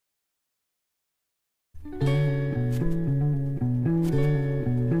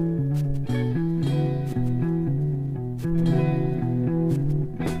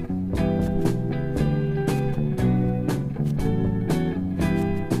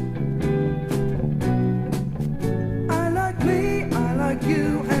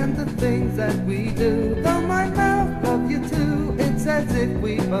That we do, though my mouth love you too, it's as if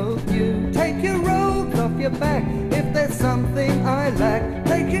we both knew. Take your robes off your back, if there's something I lack.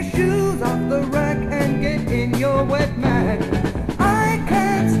 Take your shoes off the rack and get in your wet mag. I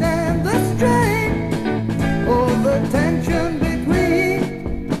can't stand the strain or the tension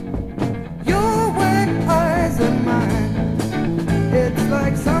between your wet eyes and mine. It's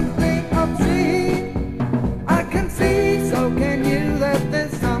like something obscene. I can see, so can you, that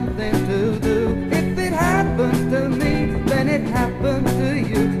there's something to do. If it happens to me, then it happens to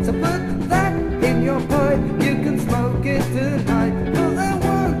you. So put that in your pipe, you can smoke it tonight. For there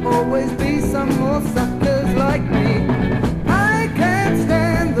won't always be some more suckers like me. I can't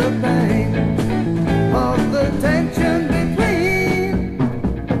stand the pain of the tension between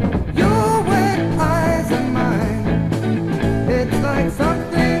your wet eyes and mine. It's like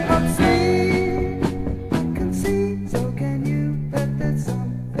something obscene. I can see, so can you, that there's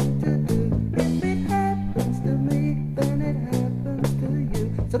something to do. If it happens to me, then it happens to you.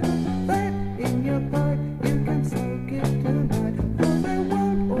 So put that in your pipe, you can smoke it tonight. For there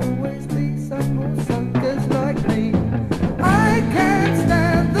won't always be some more suckers like me. I can't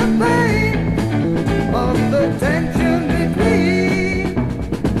stand the pain of the tension between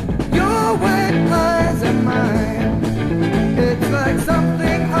your wet eyes and mine. It's like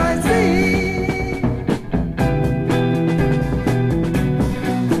something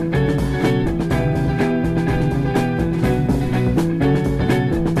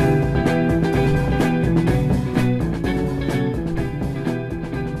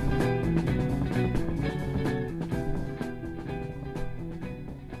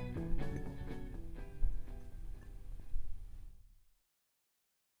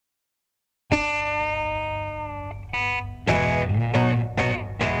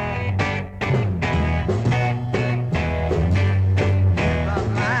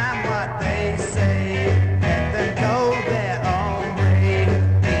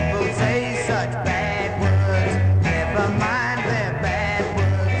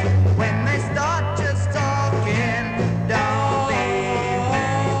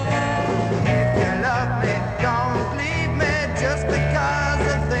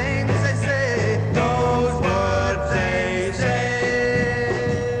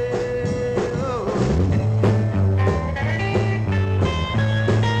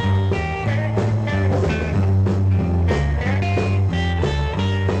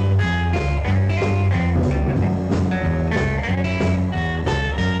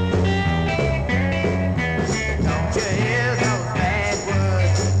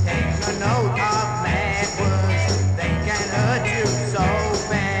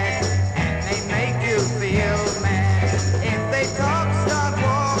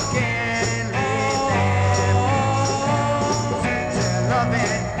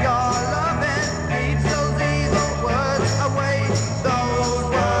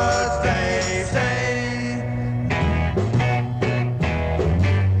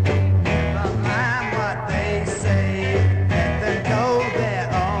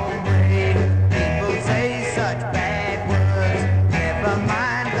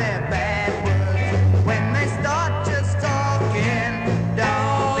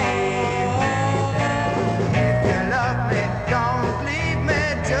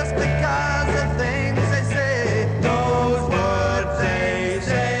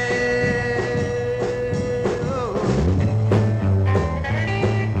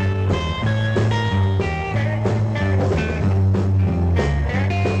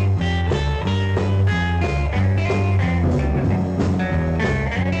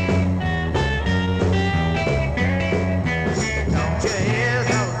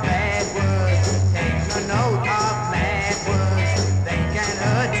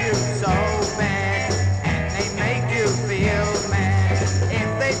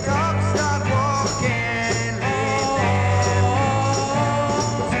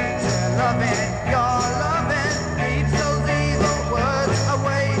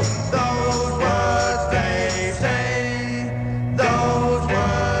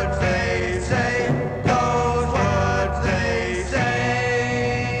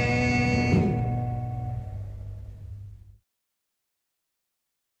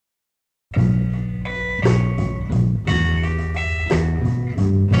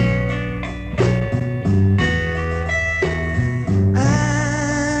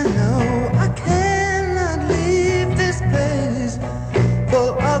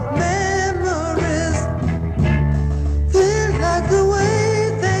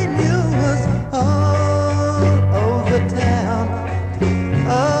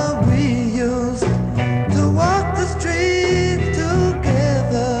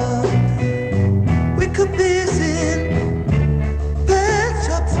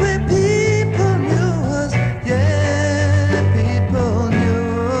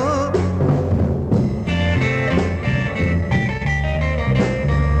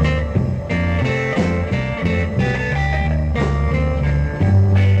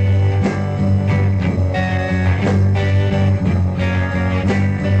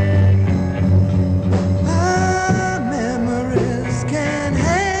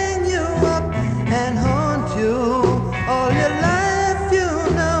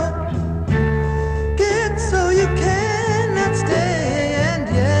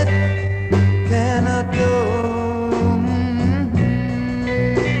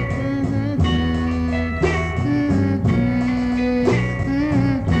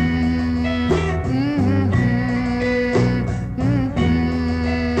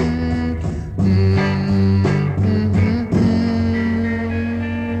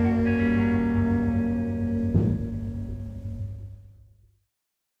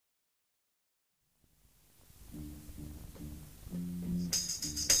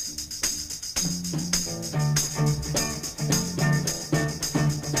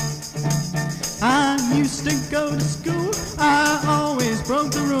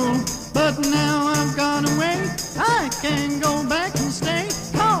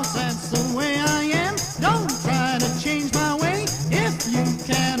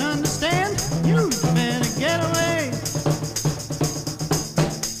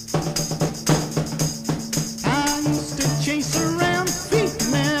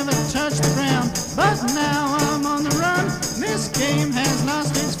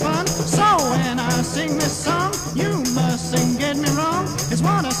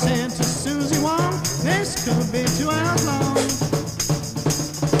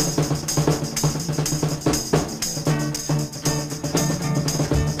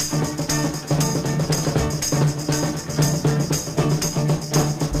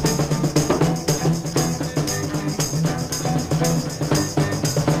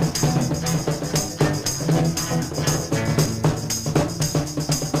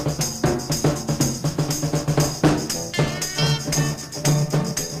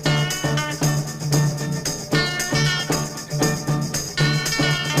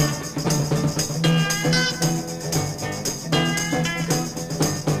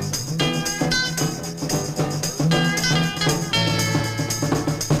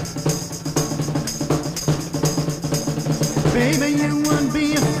Baby, you would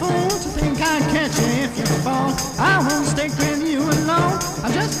be a fool to think I'd catch you if you fall. I won't stick with you alone.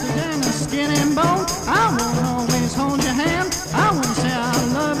 I'm just a damn skin and bone. I won't always hold your hand. I won't say our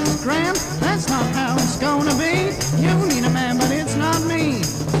love is grand. That's not how it's gonna be. You need a man, but it's not me.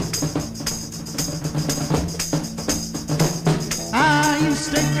 I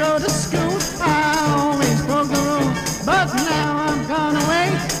used to go to school. I always broke the rule. But now I've gone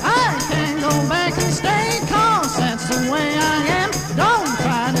away. I can't go back and stay, 'cause that's the way I am. Don't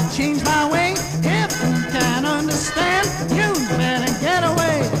try to change my way. If you can't understand, you'd better get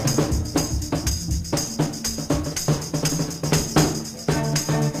away.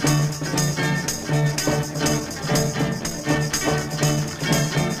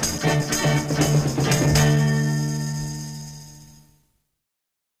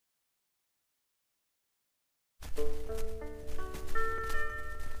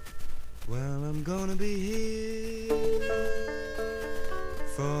 Well, I'm gonna be here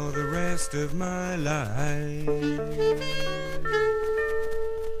for the rest of my life.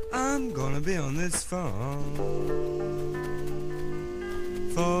 I'm gonna be on this farm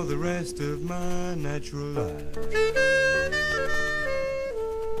for the rest of my natural life.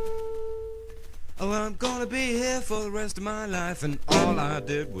 Oh, I'm gonna be here for the rest of my life, and all I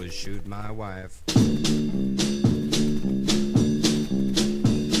did was shoot my wife.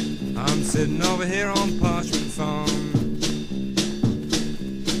 I'm sitting over here on Parchment Farm.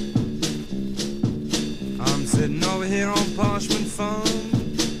 I'm sitting over here on Parchment Farm.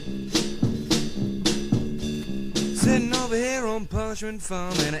 Sitting over here on Parchment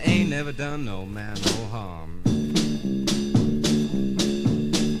Farm, and I ain't never done no man no harm.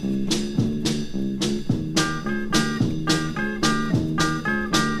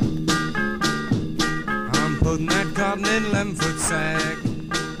 I'm putting that cotton in 11-foot sack.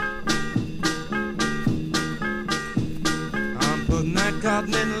 Putting that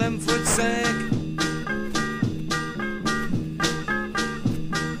cotton in a 11-foot sack.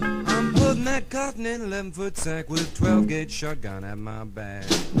 I'm putting that cotton in a 11-foot sack with a 12-gauge shotgun at my back.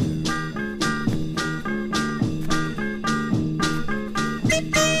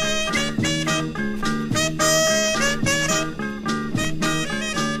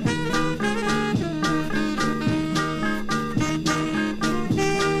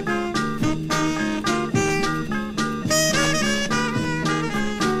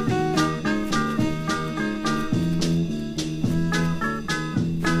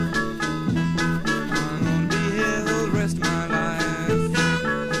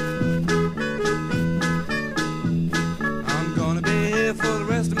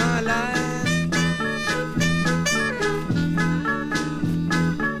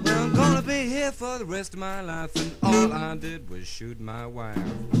 For the rest of my life, and all I did was shoot my wife.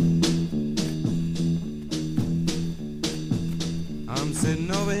 I'm sitting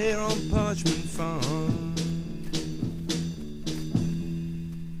over here on Parchment Farm.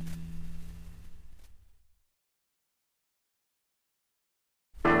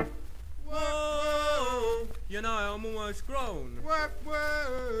 Whoa, you know I'm almost grown.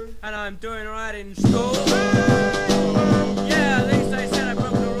 Whoa. And I'm doing right in school. Yeah, at least they said I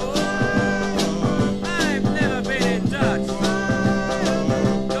broke the rules. I've never been in Dutch.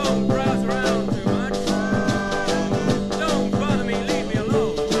 Don't browse around too much. Don't bother me, leave me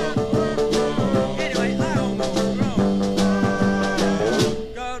alone. Anyway, I almost grown.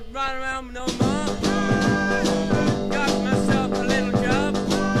 Go right around no more. Got myself a little job.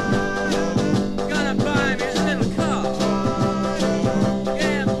 Gonna buy me a little car.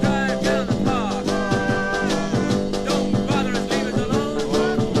 Yeah, drive down the park. Don't bother us, leave us alone.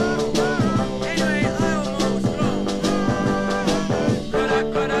 Anyway, I almost grown. Good-up.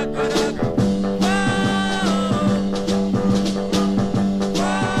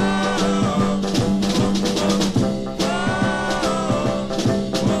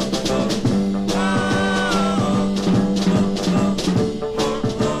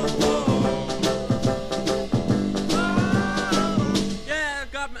 Whoa. Yeah, I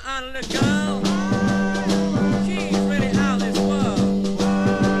got me on a little girl. She's really out of this world.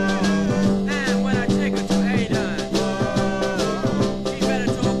 And when I take her to Ada, she better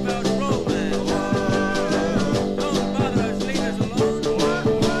talk about romance. Don't bother us, leave us alone.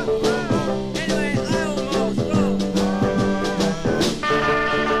 Anyway, I almost grown.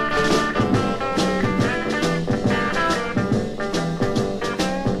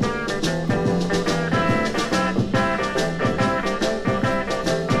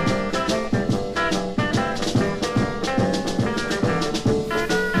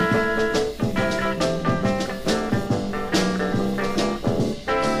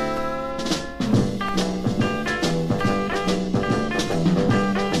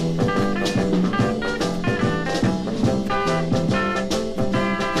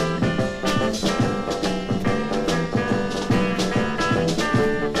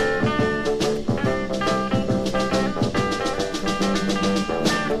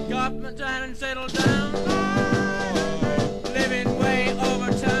 up and settle down, living way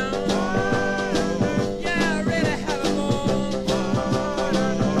over town. Yeah, I really have a ball.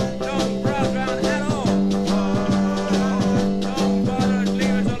 Don't browse around at all. Don't bother to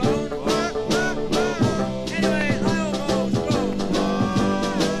leave us alone. Anyway, I almost go.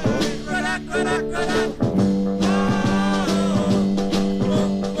 Crack, crack, crack.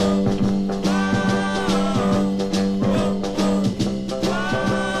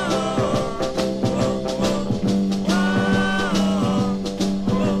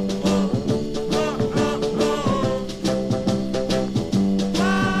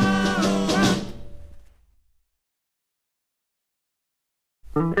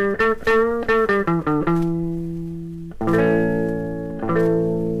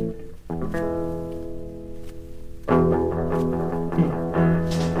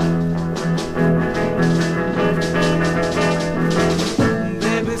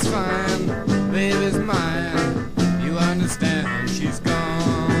 Baby's fine, baby's mine. You understand, she's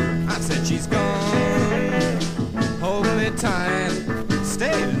gone. I said she's gone. Hold me tight,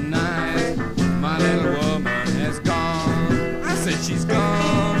 stay tonight. My little woman has gone. I said she's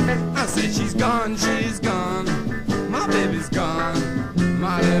gone. I said she's gone, she's gone. My baby's gone.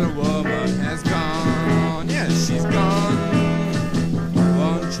 My little woman has gone. Yes, she's gone.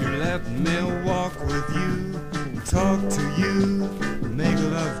 Won't you let me walk with you, talk to you, make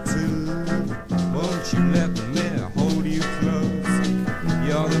love too? Won't you let me hold you close?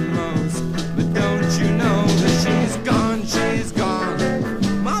 You're the most, but don't you know that she's gone, she's gone.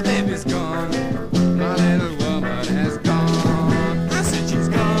 My baby's gone, my little woman has gone. I said she's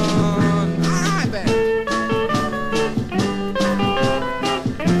gone. All right, baby.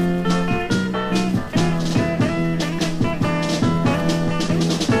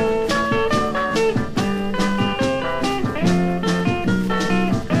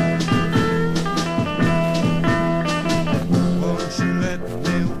 Won't you let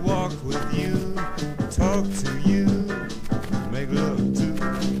me walk with you, talk to you, make love too?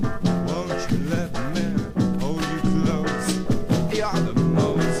 Won't you let me hold you close? You're the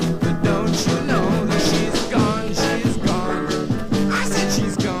most, but don't you know that she's gone, she's gone. I said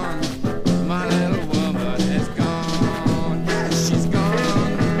she's gone, my little woman has gone. Yes, she's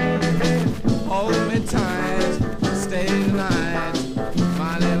gone. Hold me tight, stay tonight.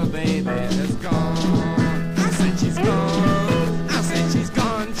 My little baby has gone. I said she's gone. I said she's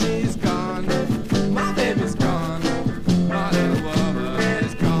gone, she's gone. My baby's gone. My little woman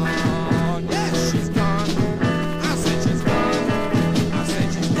is gone. Yes, she's gone. I said she's gone. I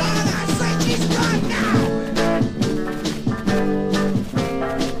said she's gone. I said she's gone now.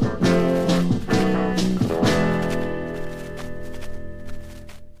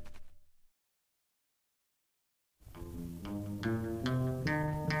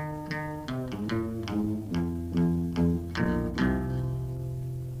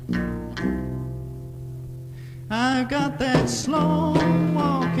 I've got that slow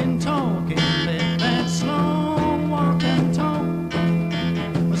walking, talking, live that slow walking talk.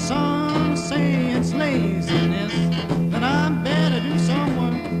 But some say it's laziness, that I better do some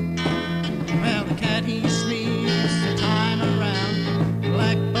work. Well, the cat he sleeps the time around,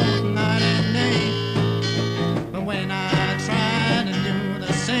 like both night and day. But when I try to do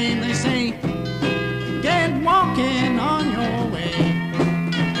the same, they say, get walking on your way.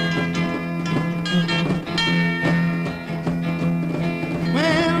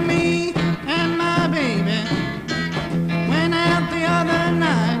 Well, me and my baby went out the other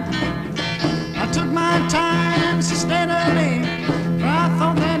night. I took my time so steadily, for I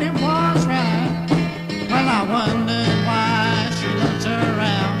thought that it was right. Well, I wondered why she looked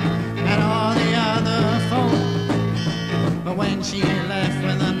around at all the other folk. But when she left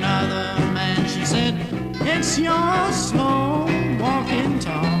with another man, she said, it's your slow walking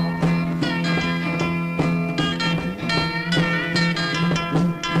talk.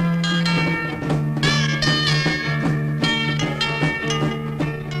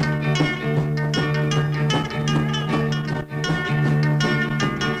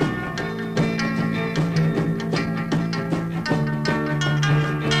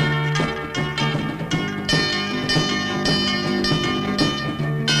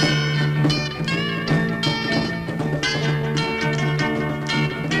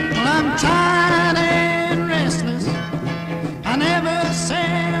 Tired and restless, I never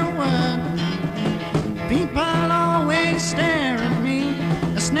say a word. People always stare at me,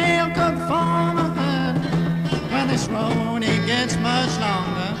 a snail could form a herd. Well, this road, it gets much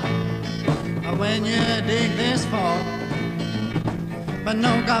longer when you dig this far. But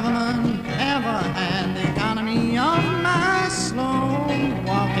no government ever had the economy of my slow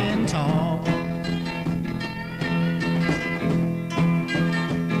walking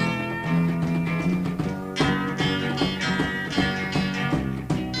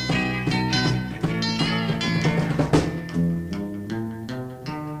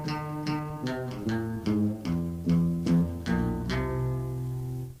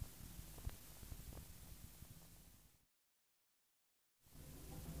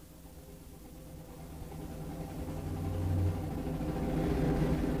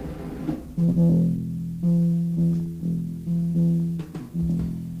It's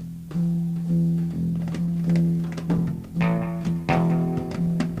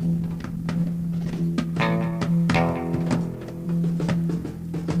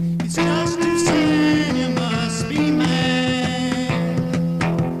just too sad, you must be mad.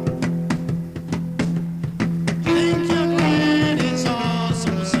 Think you're glad it's all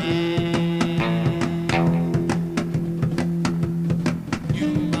so sad. You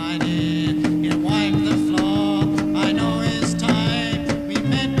might and wipe the floor. I know it's time. We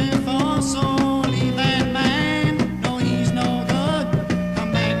met before, so leave that man. No, he's no good.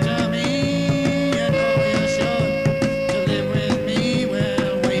 Come back to me. You know you should. To live with me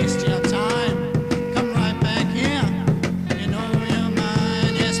will waste your time. Come right back here. You know you're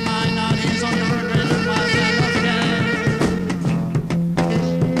mine. Yes, mine, not his. On your regret, it was I love again.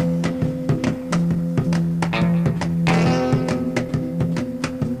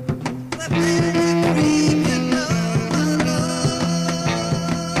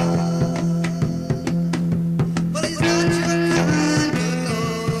 But he's not your kind of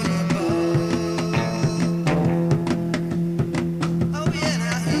oh yeah,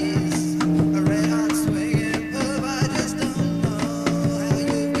 now he's a red hot swinging pub. I just don't know how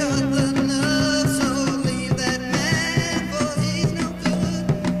you've got the nerve. So leave that man, for he's no good.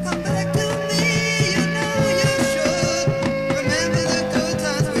 Come back to me, you know you should. Remember the good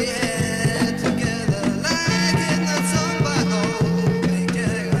times we had together, like in that song by old Mick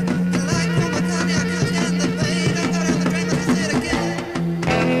Jagger. You like Paul McCartney, I can't stand the pain. Don't go down the drain, let me say it again.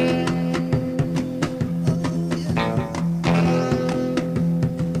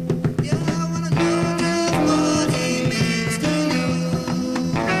 Yeah, I wanna know just what he means to you.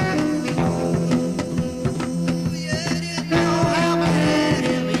 Yeah, you know how bad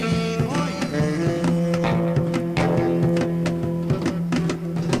he'll be for you.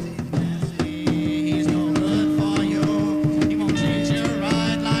 He's no good for you. He won't treat you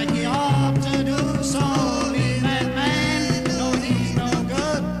right like he ought to do. So leave that man. No, he's no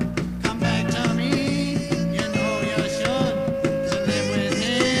good. Come back to me. You know you should. To live with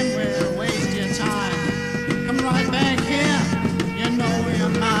him will waste your time. Come right back here. You know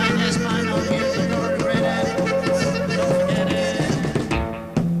you're mine. Yes, mine. No, here's the door to regret it. Don't forget it.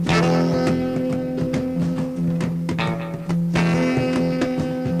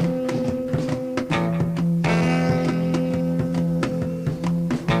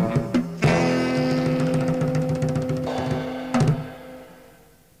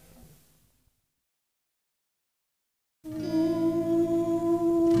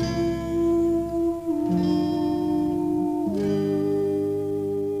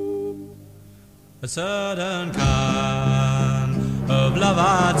 A certain kind of love,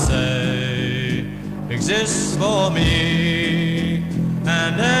 I'd say, exists for me.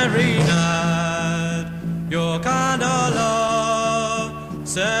 And every night your kind of love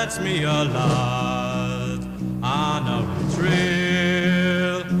sets me alight. I know it's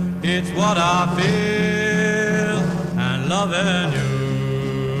real, it's what I feel. And loving you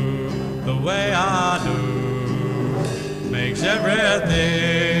the way I do makes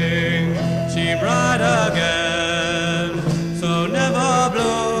everything seem right again. So never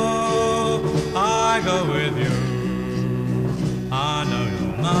blue, I go with you. I know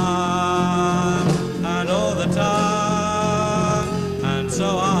you're mine, and all the time. And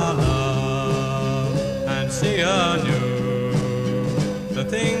so I love and see anew the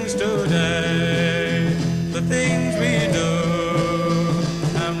things today, the things we do.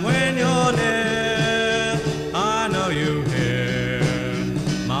 And when you're near, I know you hear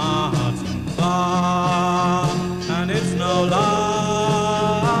my heart's on fire, and it's no lie.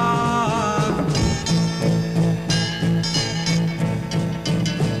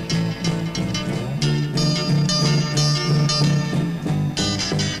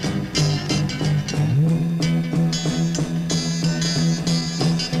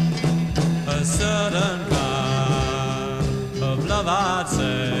 A certain kind of love, I'd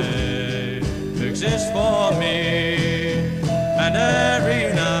say, exists for me. And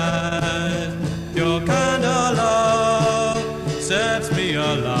every night your kind of love sets me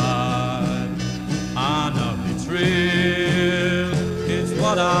alive. I know it's real, it's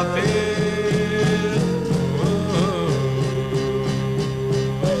what I feel.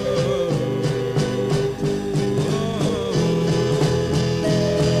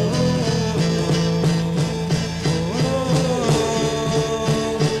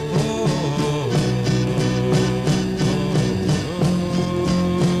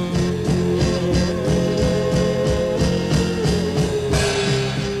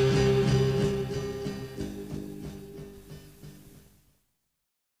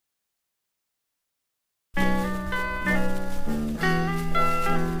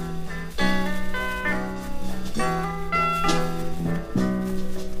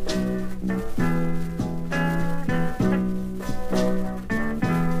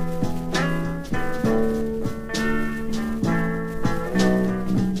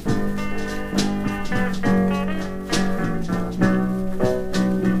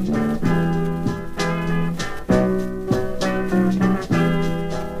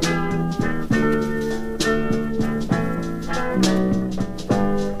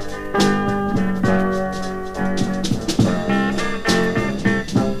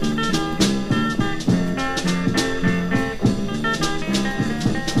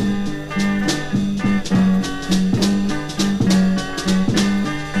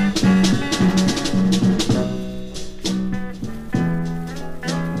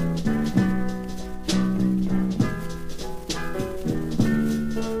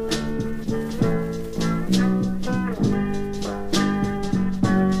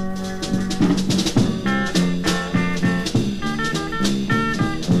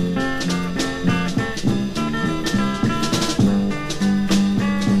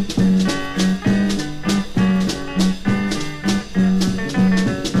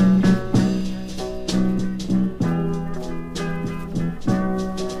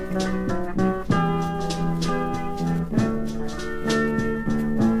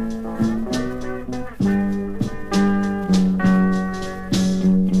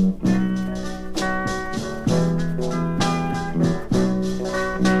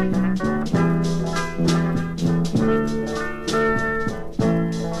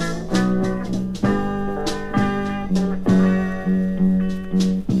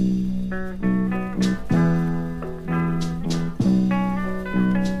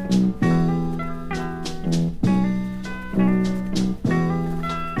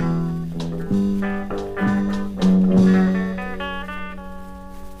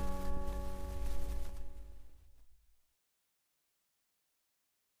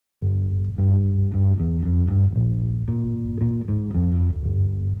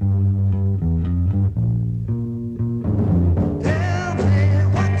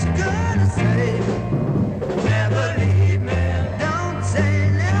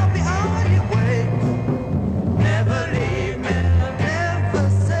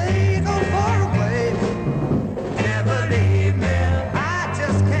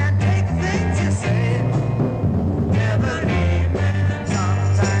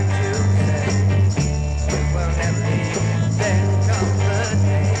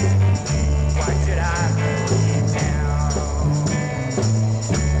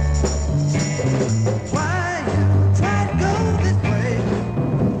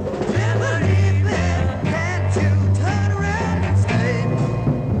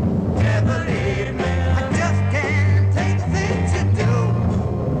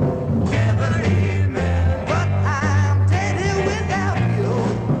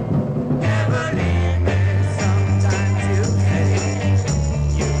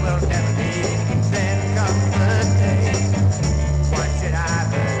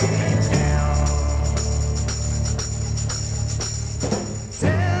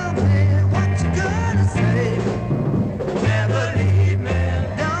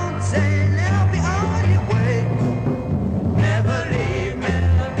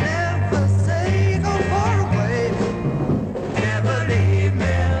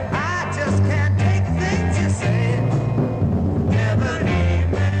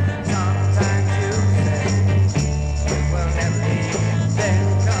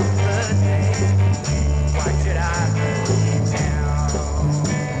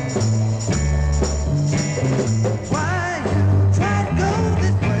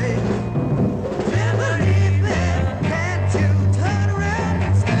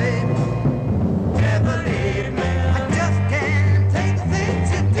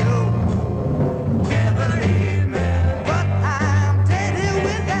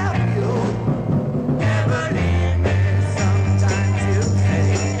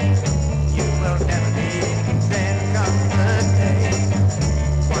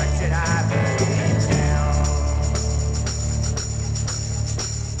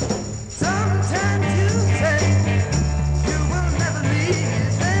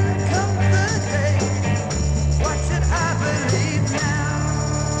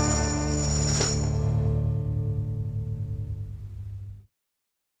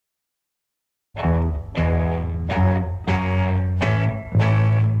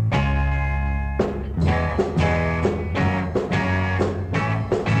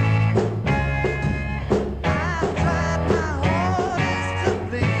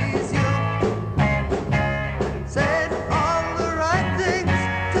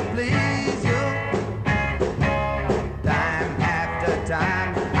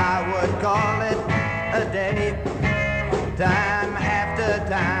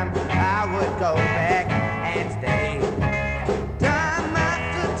 I would go back and stay. Time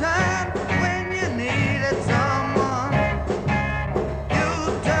after time, when you needed someone, you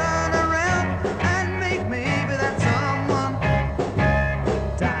turn around and make me be that someone.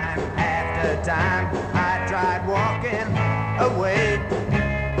 Time after time, I tried walking away.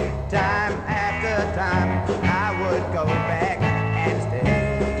 Time after time, I would go back and stay.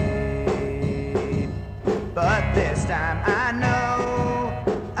 But this time I know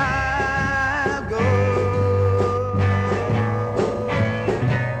I'll go.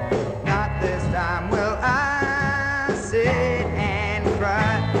 Not this time will I sit and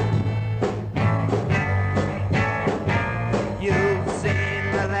cry. You've seen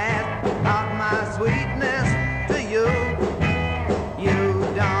the last of my sweetness to you. You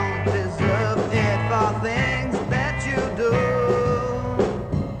don't deserve it for things that you do.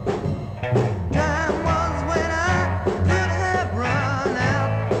 Time was when I could have run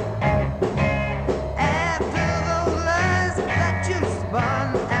out after those lies that you spun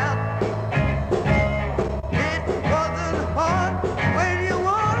out. It wasn't hard when you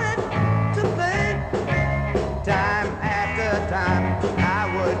wanted to play. Time after time, I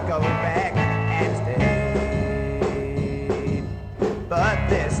would go back and stay. But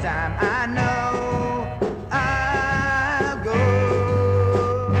this time I know I'll go.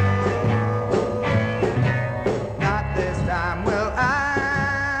 Not this time will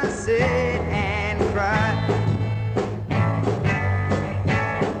I sit and cry.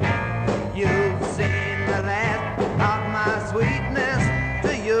 You've seen the last of my sweetness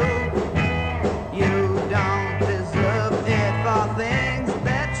to you. You don't deserve it for things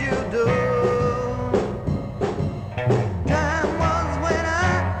that you do. Time was when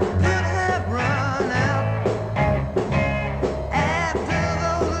I could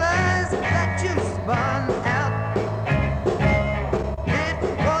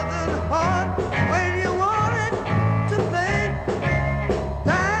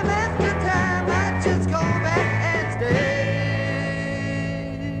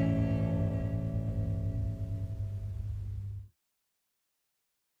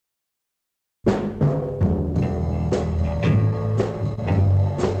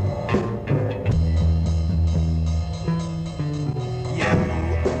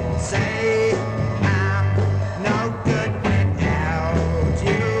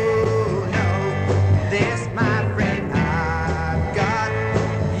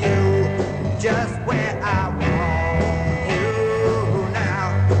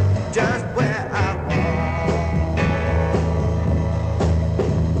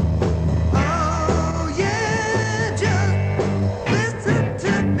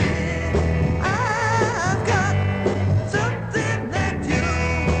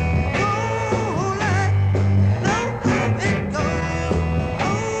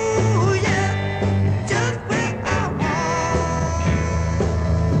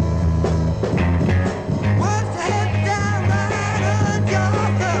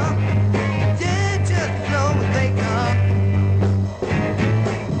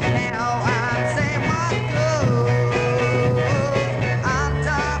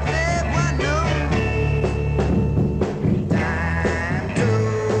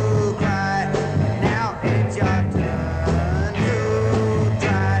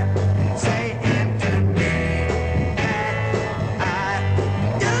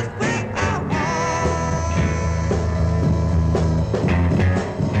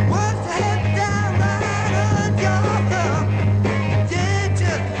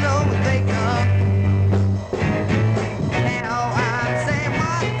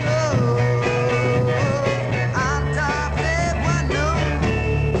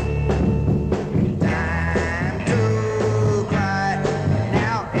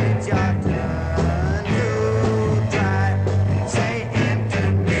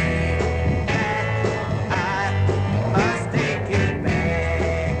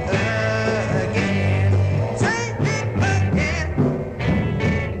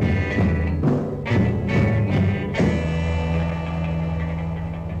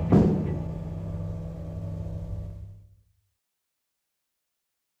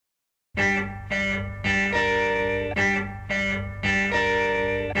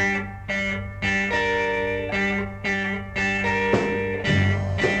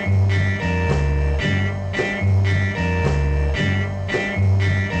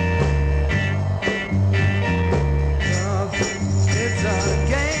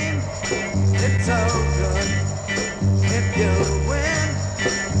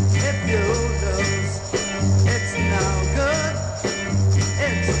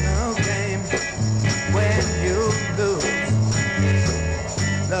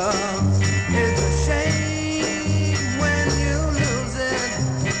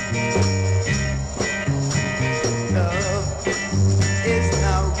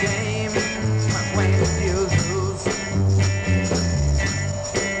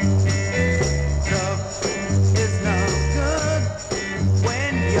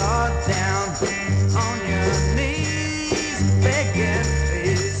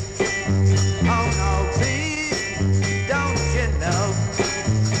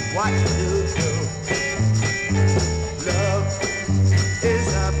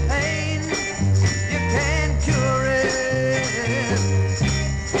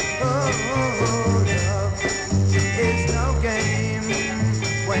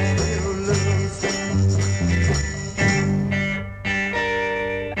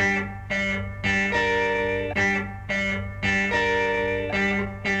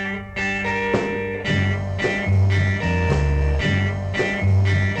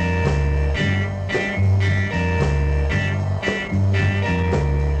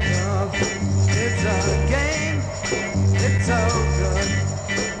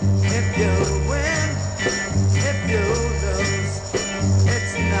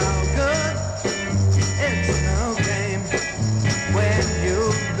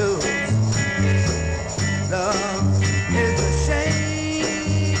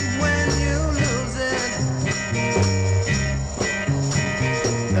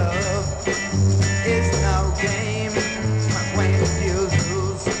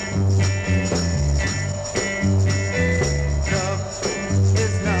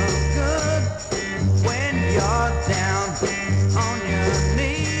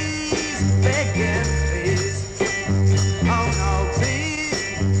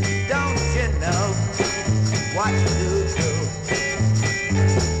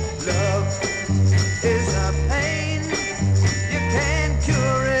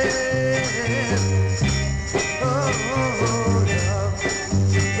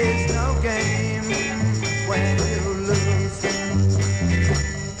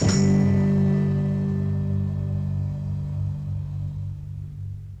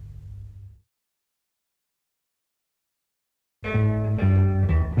I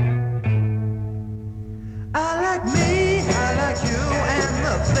like me, I like you, and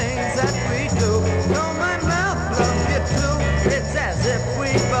the things that we do. Though my mouth loves you too, it's as if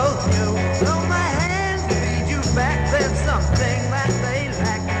we both knew. Though my hands feed you back, there's something that they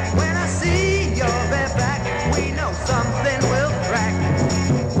lack. When I see your bare back, we know something will crack.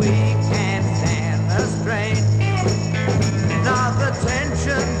 We can't stand the strain, nor the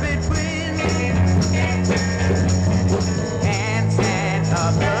tension between. Can't stand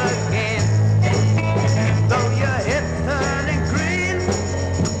up again. Though your hips turning green,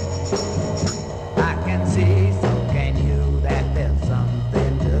 I can see, so can you, that there's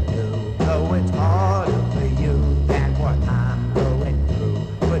something to do. Though it's harder for you than what I'm going through.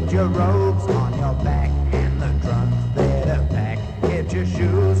 Put your robes on your back and the trunks there to pack. Get your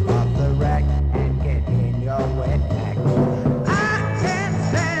shoes off the rack and get in your wet pack. I can't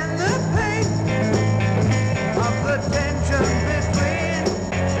stand the pain of the tension between.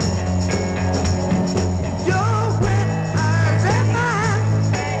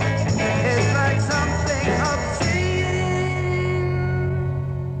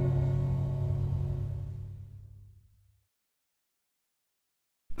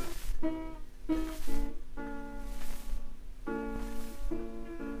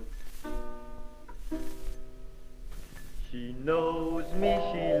 She knows me,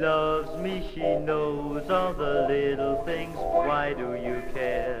 she loves me, she knows all the little things. Why do you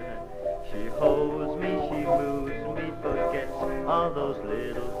care? She holds me, she moves me, forgets all those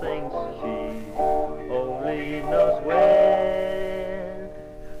little things. She only knows where.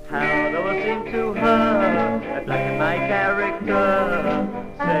 How do I seem to her? I blacken my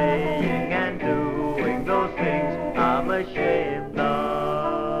character, saying and doing those things I'm ashamed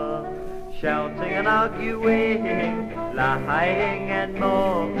of. Shouting and arguing, lying and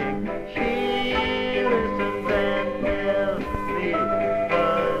mocking, she listens and tells me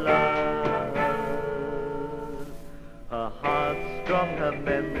her love. Her heart's strong, her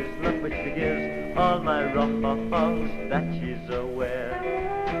memory's love, which forgives all my wrongs, that she's aware.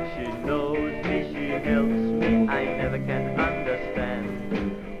 She knows me, she helps me, I never can understand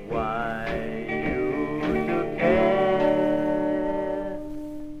why you do care.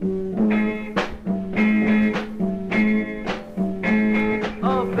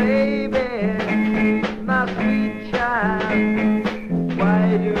 Oh baby, my sweet child, why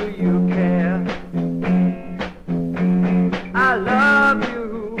do you care? I love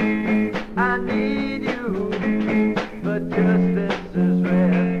you, I need you, but justice is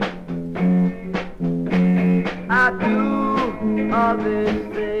rare. I do all these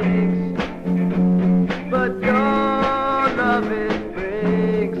things, but your love it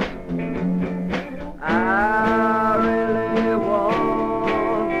breaks. I really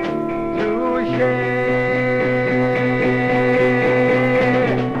want to share.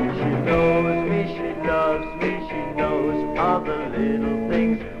 She knows me, she loves me, she knows all the little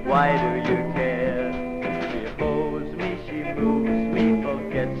things. Why do you care? She holds me, she moves me,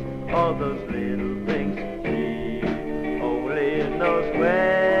 forgets all those little things. Knows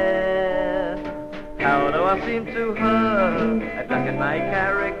where. How do I seem to her? I blacken my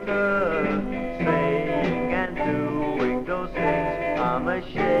character, saying and doing those things I'm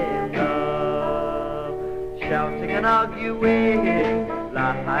ashamed of. Shouting and arguing,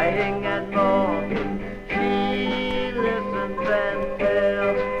 lying and mocking, she listens and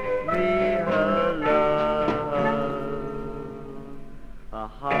tells me her love. Her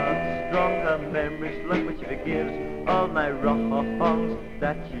heart's strong, her memory's love, which forgives all my wrongs,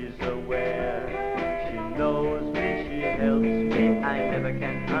 that she's aware. She knows me, she helps me, I never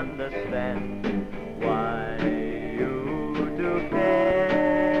can understand why you do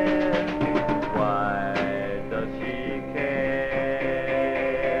care. Why does she care?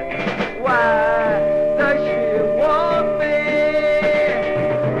 Why does she want me?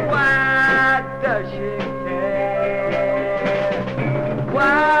 Why does she care?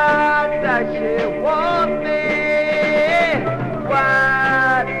 Why does she want me?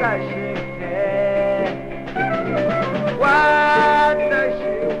 Why does she care? Why does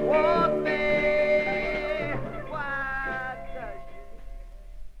she want me? Why does she?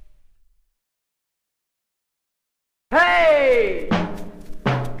 Hey!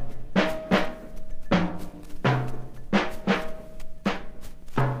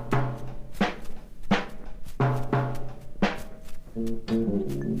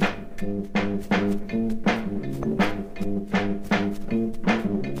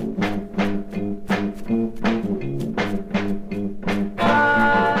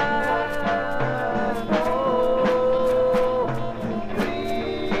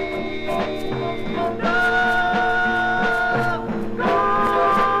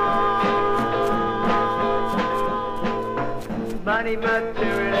 money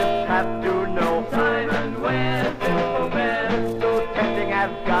materialists have to know. Diamond wear, simple wear, so tempting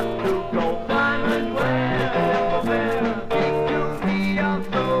I've got to go. Diamond wear, simple wear, speak to me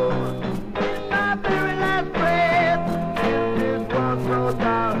also. My very last breath, this world goes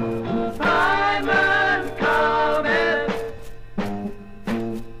down. Pieman Cometh.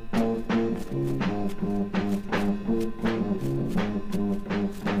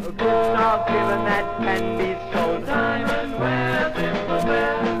 A good dog given that can be sold. Diamond wear, simple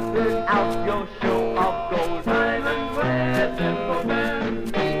wear, fill out your show of gold. Diamond wear, simple wear,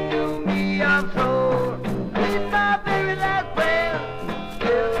 speak to me of soul. It's my very last breath,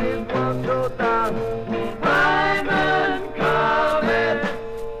 till this world goes down. Pieman Cometh.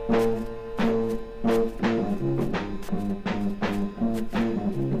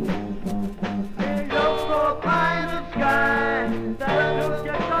 There's no more pie in the sky that look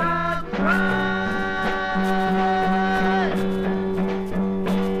at God's right.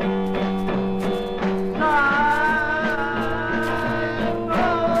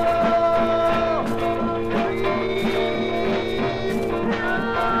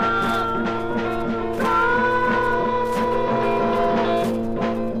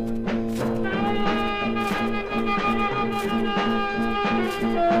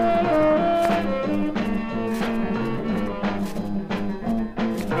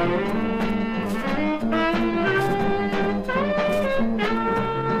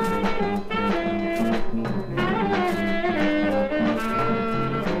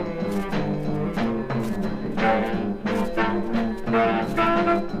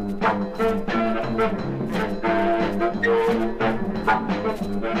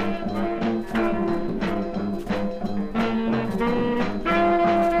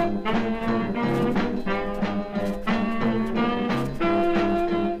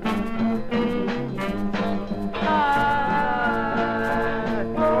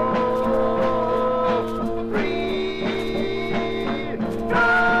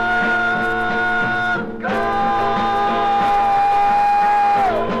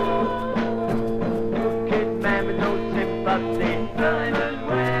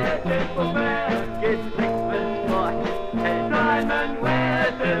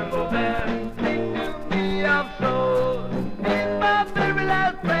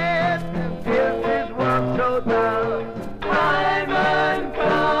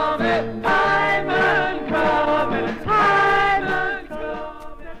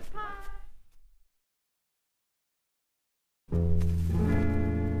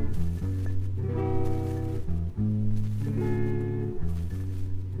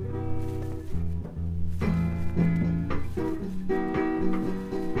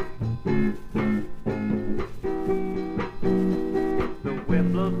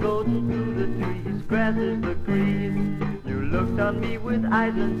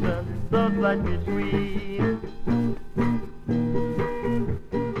 Eyes and sun, thought like me sweet.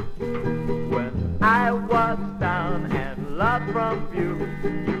 When I was down and lost from view,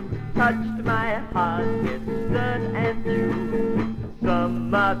 you touched my heart, it stood and knew.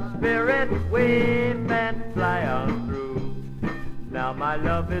 Summer spirit, wave and fly on through. Now my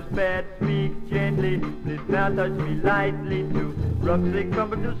love is bad, speak gently, please now touch me lightly too. Rocks they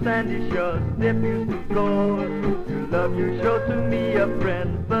crumble to sandy shores, dip used to go. You love you show to me a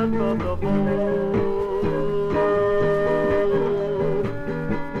friend, first of all.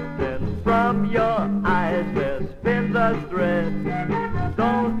 Then from your eyes there spins a thread.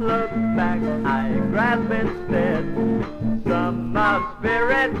 Don't look back, I grasp instead. Summer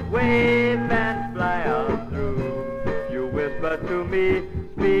spirit, wave and fly on through. You whisper to me,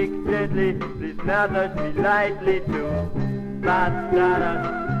 speak gently, please now touch me lightly too.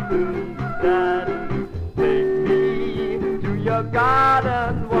 Take me to your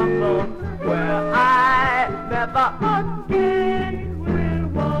garden walk alone, where I never again will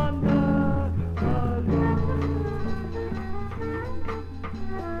wander alone.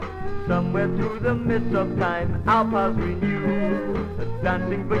 Somewhere through the mist of time our paths renew. The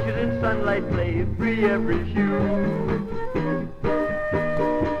dancing bushes in sunlight play free every hue.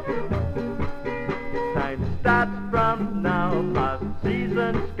 Time starts from now, past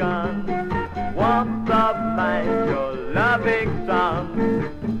seasons gone. Warmth of mind, your loving song.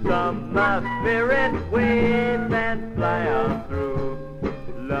 Summer spirit, wave and fly on through.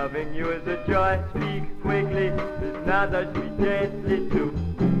 Loving you is a joy, speak quickly, please now touch me gently too.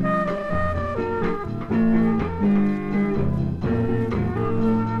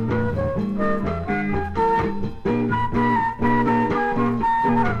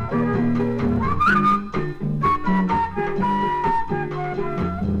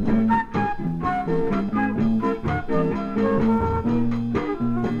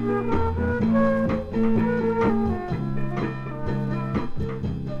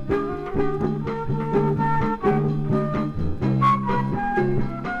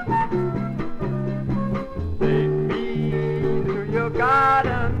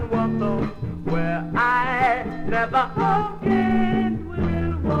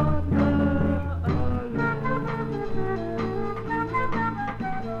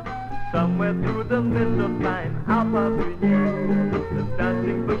 isn't it so fine? How far we knew the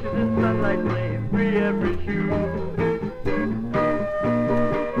dancing bushes in sunlight flame, free every shoe.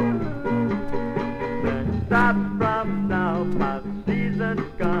 Then start from now, past season's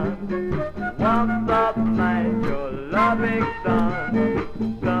gone. Warmth of night, your loving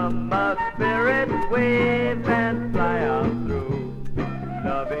song. Summer spirit, wave and fly out through.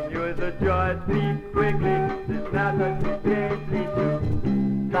 Loving you is a joy, speak quickly. This now touch me gently too.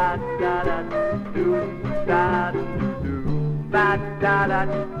 Da da da do da do da da da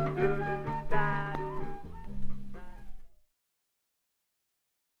do da.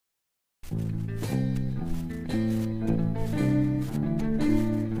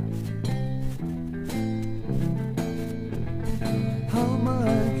 How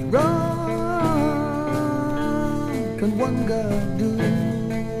much wrong can one girl do?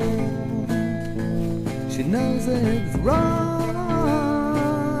 She knows it's wrong.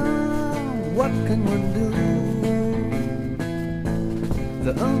 What can one do?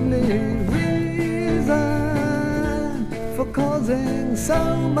 The only reason for causing so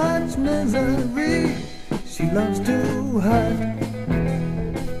much misery, she loves to hurt.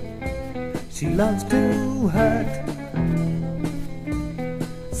 She loves to hurt.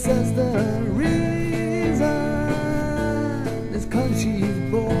 Says the reason is 'cause she's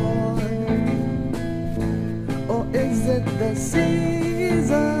bored. Or is it the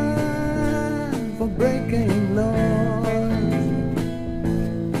season for breaking laws?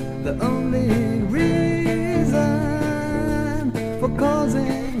 The only reason for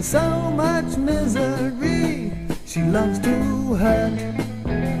causing so much misery, she loves to hurt.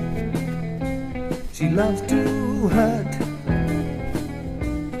 She loves to hurt.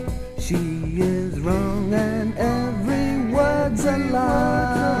 She is wrong and every word's a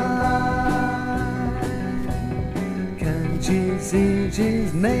lie. Can't she see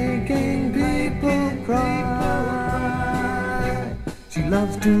she's making people cry? She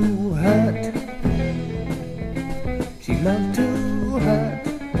loves to hurt. She loves to hurt.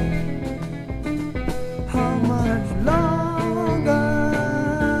 How much longer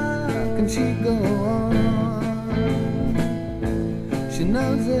can she go on? She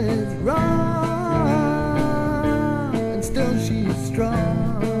knows it's wrong, and still she's strong.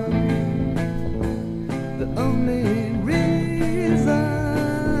 The only reason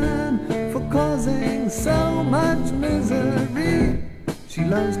for causing so much misery, she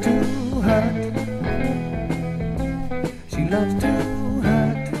loves to hurt. She loves to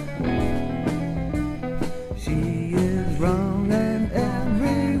hurt. She is wrong and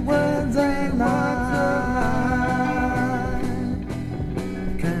every word's a lie.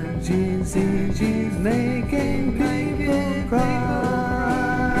 Can't she see she's making people cry?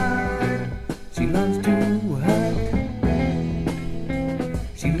 She loves to hurt.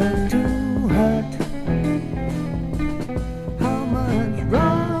 She loves to hurt. How much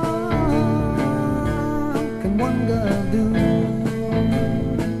wrong can one girl do?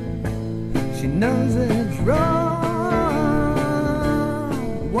 She knows it's wrong.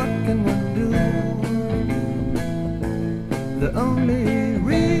 What can one do? The only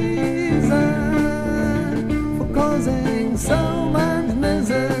reason for causing so much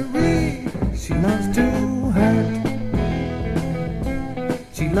misery, she loves to hurt.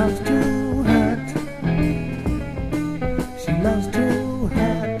 She loves to hurt. She loves to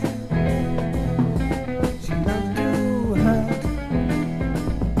hurt. She loves to hurt.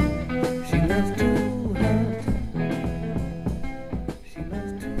 She loves to hurt. She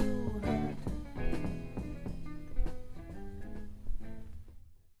loves to hurt.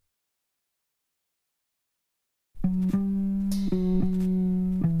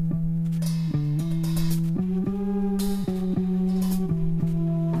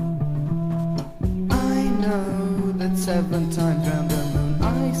 I know that 7 times round the moon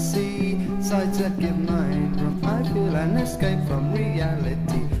I see sights that give mind room. I feel an escape from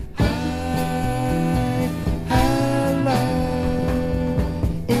reality. Hi, hello,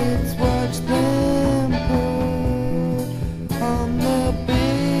 it's watch them put on the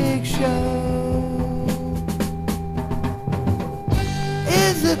big show.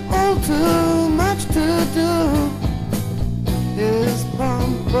 Is it all too much to do? His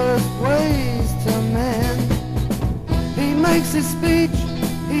pompous ways to men. He makes his speech,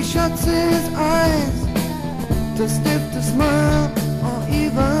 he shuts his eyes, too stiff to smile or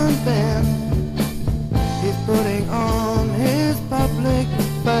even bend. He's putting on his public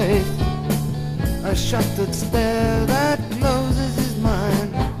face, a shuttered stare that closes his mind.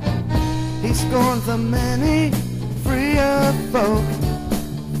 He scorns the many freer folk,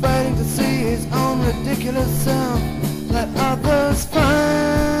 fighting to see his own ridiculous self let others find.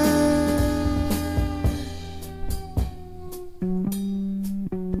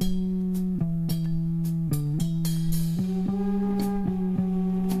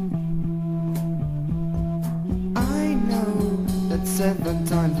 7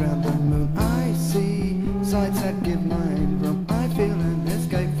 times round the moon. I see sights that give mind room. I feel an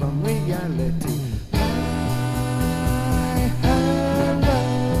escape from reality. Hello,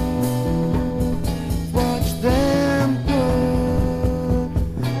 watch them put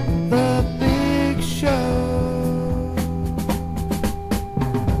the big show.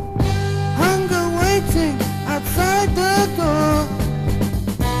 Hunger waiting outside the door.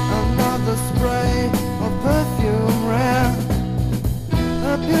 Another spray of perfume rare.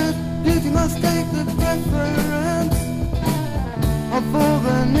 A beauty must take the preference of all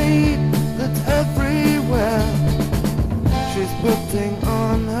the need that's everywhere. She's putting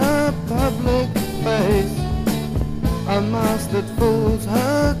on her public face a mask that fools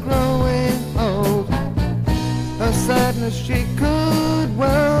her growing old. Her sadness she could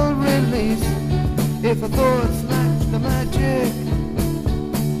well release if her thoughts lacked the magic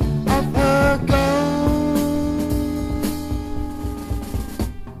of her gold.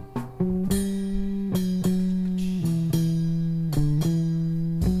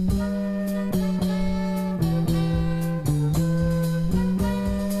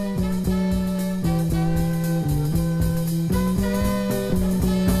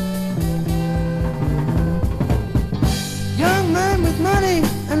 Young man with money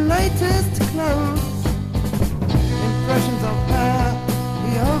and latest clothes, impressions of power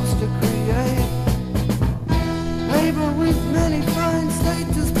he hopes to create. Labor with many fine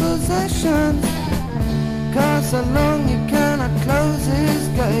status possessions, cars so long he cannot close his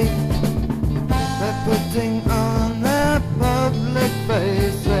gate. They're putting on their public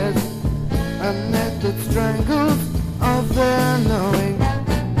faces a net that strangles of their knowing.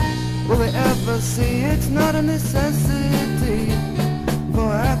 Will they ever see it's not a necessity? For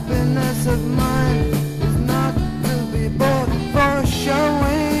happiness of mind is not to be bought for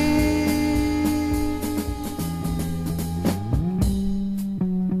showing.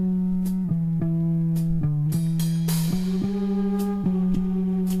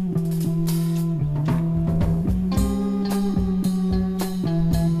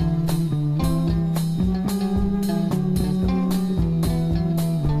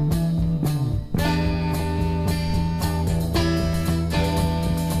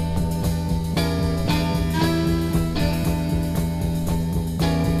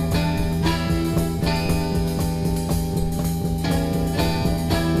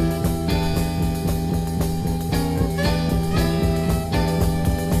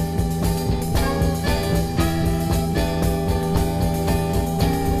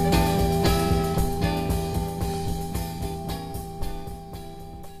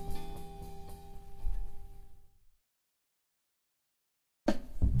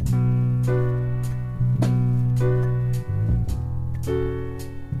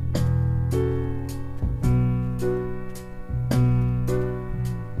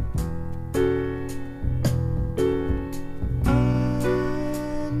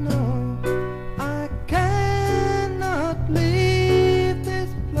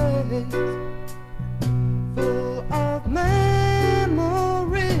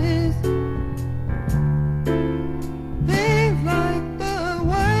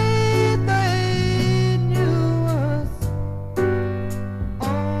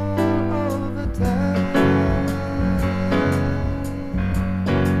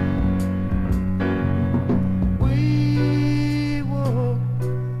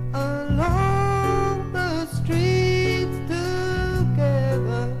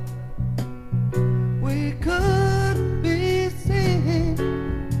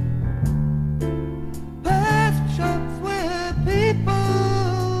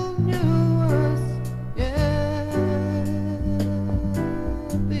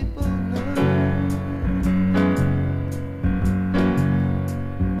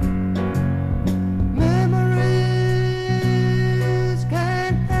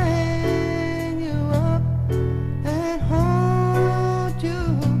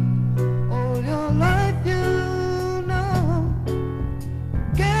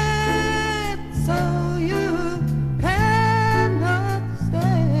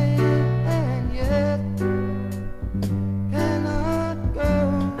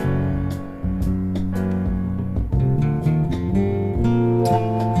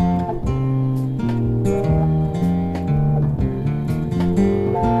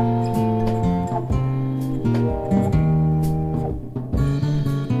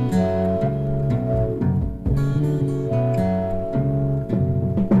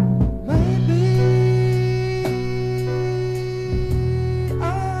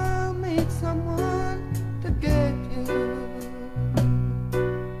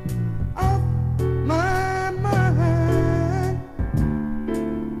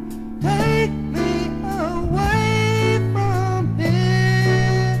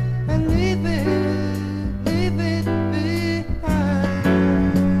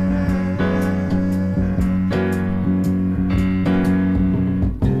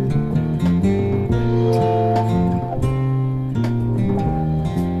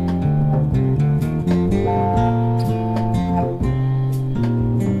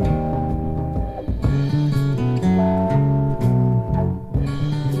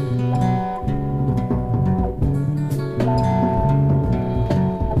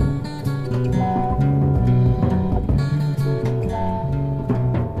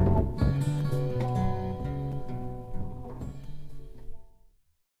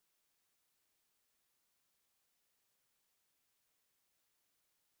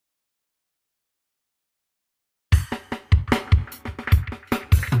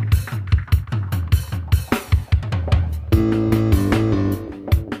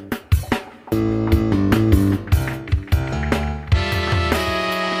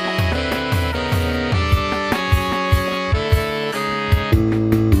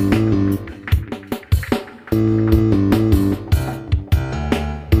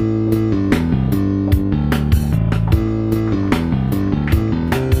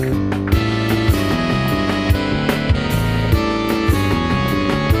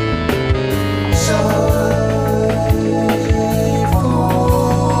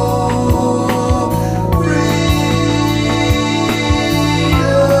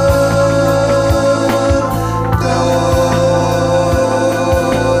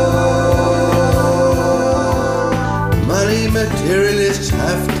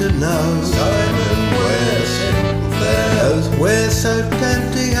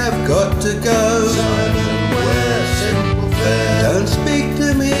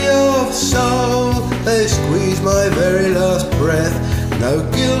 squeeze my very last breath. No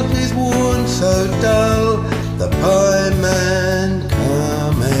guilt is worn so dull, the Pie Man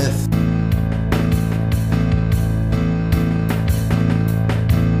cometh.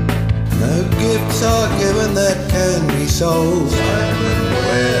 No gifts are given that can be sold. Simon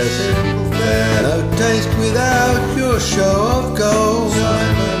wears simple fare. No taste without your show of gold.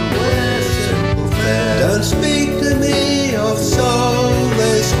 Simon wears simple fare. Don't speak to me of soul.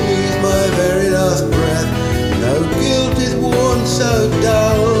 They squeeze my very last breath. No guilt is worn so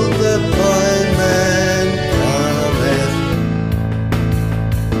dull, the Pie Man cometh.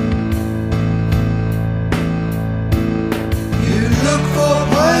 You look for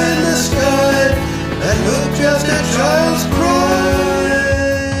pie in the sky, and look just a child's cry.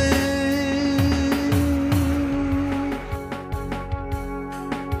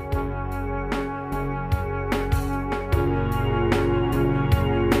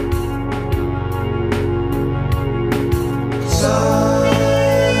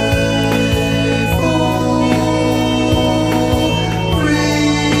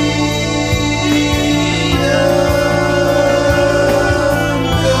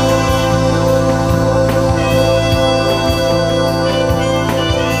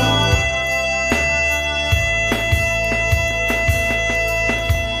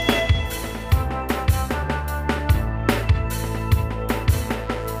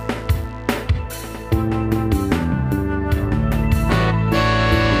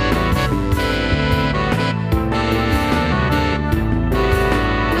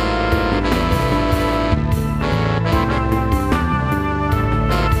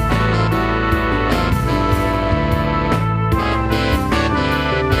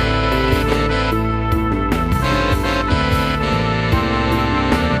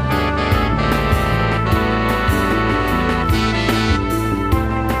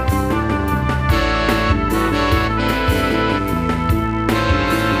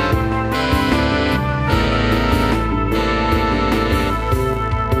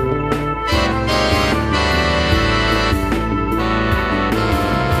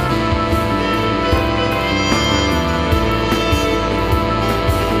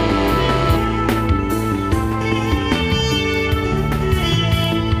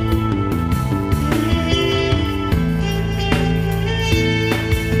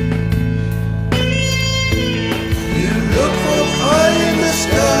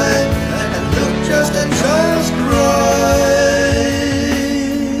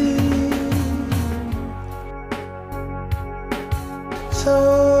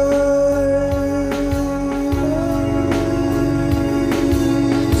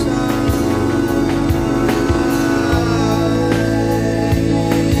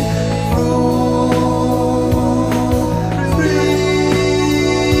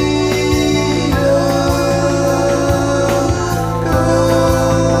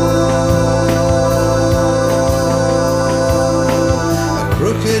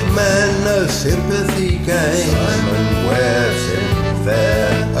 Sympathy gain. Simon wears him fair.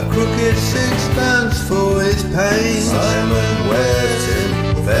 A crooked sixpence for his pain. Simon wears him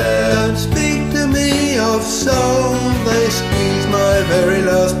fair. Don't speak to me of soul. They squeeze my very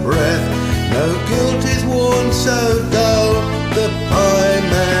last breath. No guilt is worn so dull, the Pie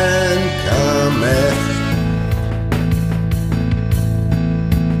Man cometh.